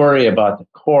I worry about the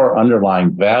core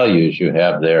underlying values you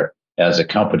have there as a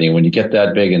company. When you get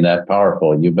that big and that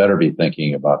powerful, you better be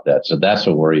thinking about that. So that's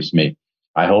what worries me.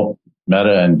 I hope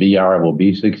Meta and VR will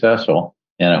be successful,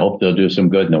 and I hope they'll do some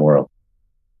good in the world.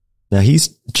 Now,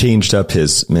 he's changed up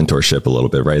his mentorship a little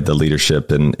bit, right? The leadership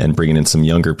and bringing in some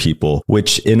younger people,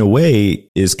 which in a way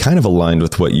is kind of aligned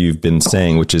with what you've been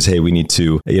saying, which is, hey, we need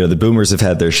to, the boomers have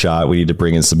had their shot. We need to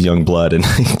bring in some young blood and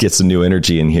get some new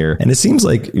energy in here. And it seems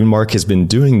like Mark has been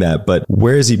doing that, but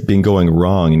where has he been going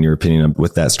wrong, in your opinion,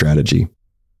 with that strategy?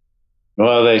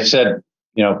 Well, they said,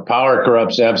 power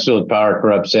corrupts, absolute power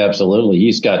corrupts absolutely.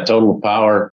 He's got total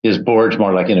power. His board's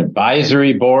more like an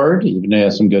advisory board, even though he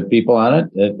has some good people on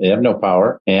it. They have no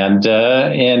power. And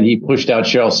he pushed out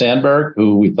Sheryl Sandberg,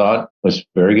 who we thought was a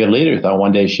very good leader. We thought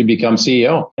one day she'd become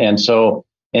CEO.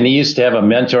 And he used to have a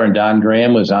mentor, and Don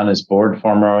Graham was on his board,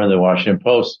 former of the Washington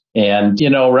Post. And,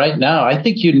 right now, I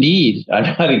think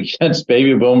I'm not against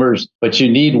baby boomers, but you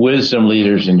need wisdom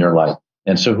leaders in your life.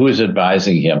 And so who's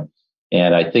advising him?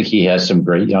 And I think he has some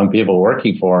great young people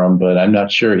working for him, but I'm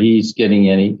not sure he's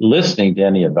listening to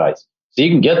any advice. So you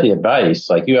can get the advice,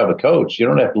 like you have a coach. You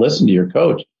don't have to listen to your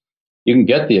coach. You can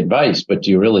get the advice, but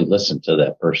do you really listen to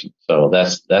that person? So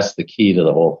that's the key to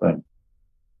the whole thing.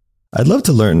 I'd love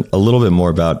to learn a little bit more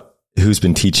about who's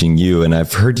been teaching you. And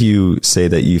I've heard you say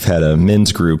that you've had a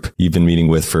men's group you've been meeting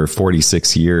with for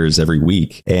 46 years every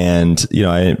week. And, in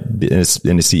a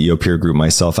CEO peer group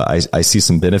myself, I see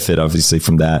some benefit obviously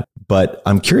from that. But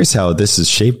I'm curious how this has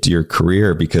shaped your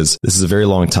career, because this is a very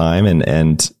long time.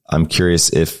 And I'm curious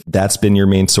if that's been your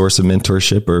main source of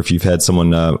mentorship, or if you've had someone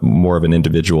more of an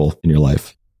individual in your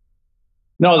life.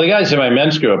 No, the guys in my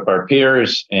men's group are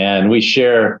peers, and we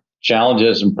share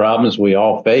challenges and problems we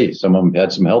all face. Some of them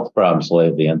had some health problems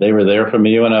lately, and they were there for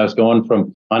me when I was going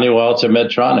from Honeywell to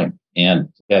Medtronic, and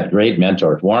had great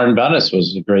mentors. Warren Bennis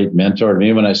was a great mentor to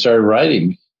me when I started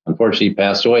writing. Unfortunately, he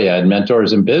passed away. I had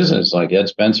mentors in business like Ed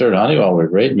Spencer at Honeywell, were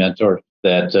great mentors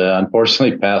that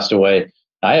unfortunately passed away.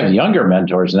 I have younger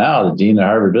mentors now. The dean of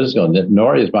Harvard Business School, Nitin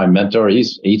Nouri, is my mentor.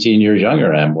 He's 18 years younger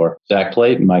than I am. Or Zach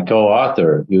Clayton, my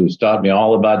co-author, who's taught me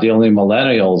all about dealing with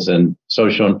millennials and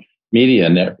social media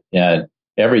and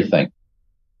everything.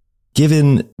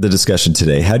 Given the discussion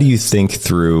today, how do you think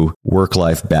through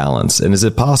work-life balance? And is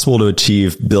it possible to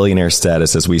achieve billionaire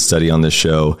status, as we study on this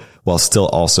show, while still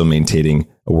also maintaining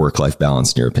a work-life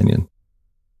balance, in your opinion?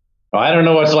 Well, I don't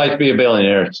know what it's like to be a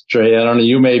billionaire, Trey. I don't know,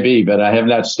 you may be, but I have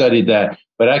not studied that.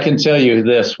 But I can tell you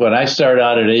this, when I started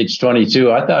out at age 22,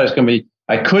 I thought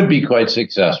I could be quite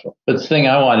successful. But the thing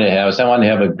I wanted to have is I wanted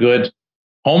to have a good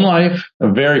home life, a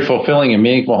very fulfilling and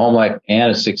meaningful home life, and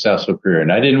a successful career.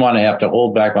 And I didn't want to have to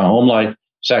hold back my home life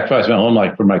sacrifice my home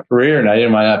life for my career, and I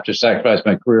didn't want to have to sacrifice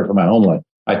my career for my home life.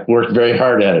 I worked very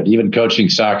hard at it, even coaching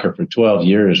soccer for 12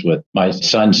 years with my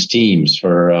son's teams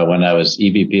for when I was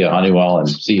EVP of Honeywell and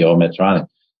CEO of Medtronic.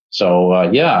 So,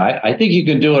 I think you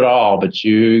can do it all, but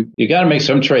you got to make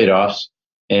some trade-offs,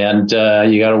 and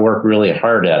you got to work really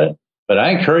hard at it. But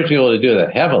I encourage people to do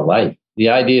that. Have a life. The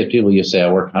idea of people, you say,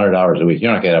 I work 100 hours a week.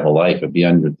 You're not going to have a life. It'll be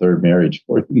on your third marriage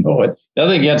before you know it.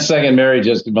 Nothing against second marriage,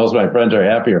 just because most of my friends are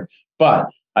happier. But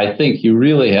I think you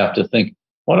really have to think,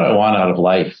 what do I want out of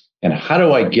life? And how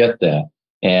do I get that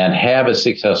and have a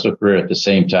successful career at the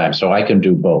same time so I can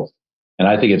do both? And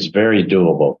I think it's very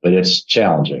doable, but it's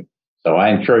challenging. So I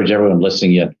encourage everyone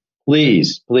listening in,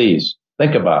 please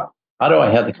think about, how do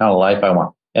I have the kind of life I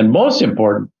want? And most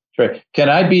important, can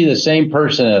I be the same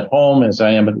person at home as I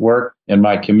am at work, in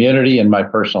my community, in my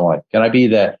personal life? Can I be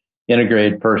that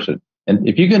integrated person? And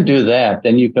if you can do that,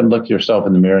 then you can look yourself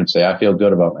in the mirror and say, I feel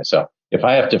good about myself. If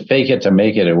I have to fake it to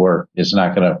make it at work, it's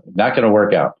not going to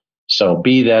work out. So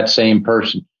be that same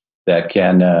person that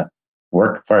can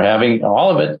work for having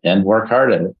all of it and work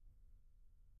hard at it.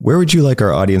 Where would you like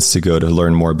our audience to go to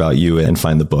learn more about you and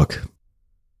find the book?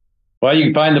 Well, you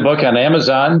can find the book on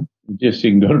Amazon. You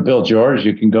can go to Bill George.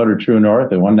 You can go to True North.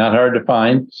 The one not hard to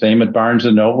find. Same at Barnes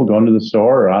 & Noble. Go into the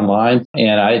store or online.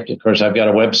 And I've got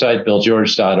a website,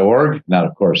 BillGeorge.org. Not,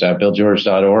 of course, at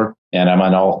BillGeorge.org. And I'm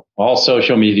on all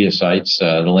social media sites.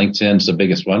 The LinkedIn's the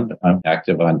biggest one. But I'm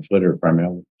active on Twitter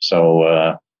primarily.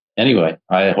 So anyway,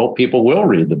 I hope people will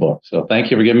read the book. So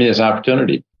thank you for giving me this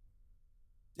opportunity.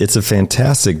 It's a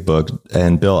fantastic book.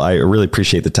 And Bill, I really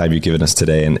appreciate the time you've given us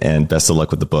today, and best of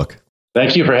luck with the book.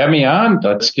 Thank you for having me on.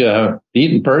 Let's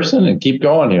meet in person and keep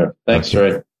going here. Thanks,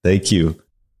 okay. Ray. Thank you.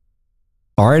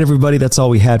 All right, everybody, that's all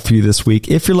we had for you this week.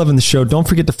 If you're loving the show, don't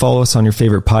forget to follow us on your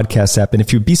favorite podcast app. And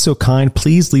if you'd be so kind,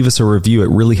 please leave us a review. It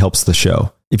really helps the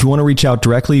show. If you want to reach out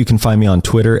directly, you can find me on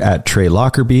Twitter at Trey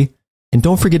Lockerbie. And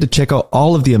don't forget to check out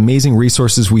all of the amazing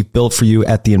resources we've built for you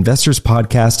at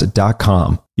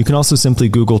theinvestorspodcast.com. You can also simply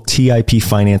Google TIP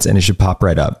Finance and it should pop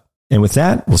right up. And with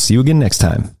that, we'll see you again next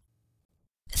time.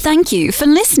 Thank you for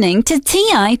listening to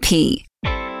TIP.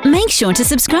 Make sure to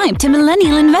subscribe to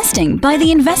Millennial Investing by the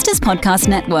Investors Podcast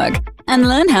Network and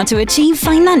learn how to achieve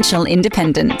financial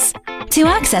independence. To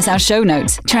access our show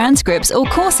notes, transcripts, or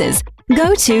courses,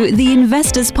 go to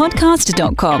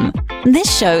theinvestorspodcast.com.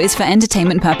 This show is for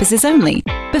entertainment purposes only.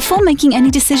 Before making any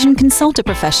decision, consult a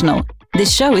professional.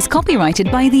 This show is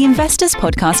copyrighted by the Investors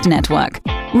Podcast Network.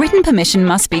 Written permission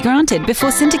must be granted before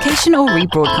syndication or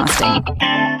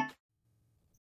rebroadcasting.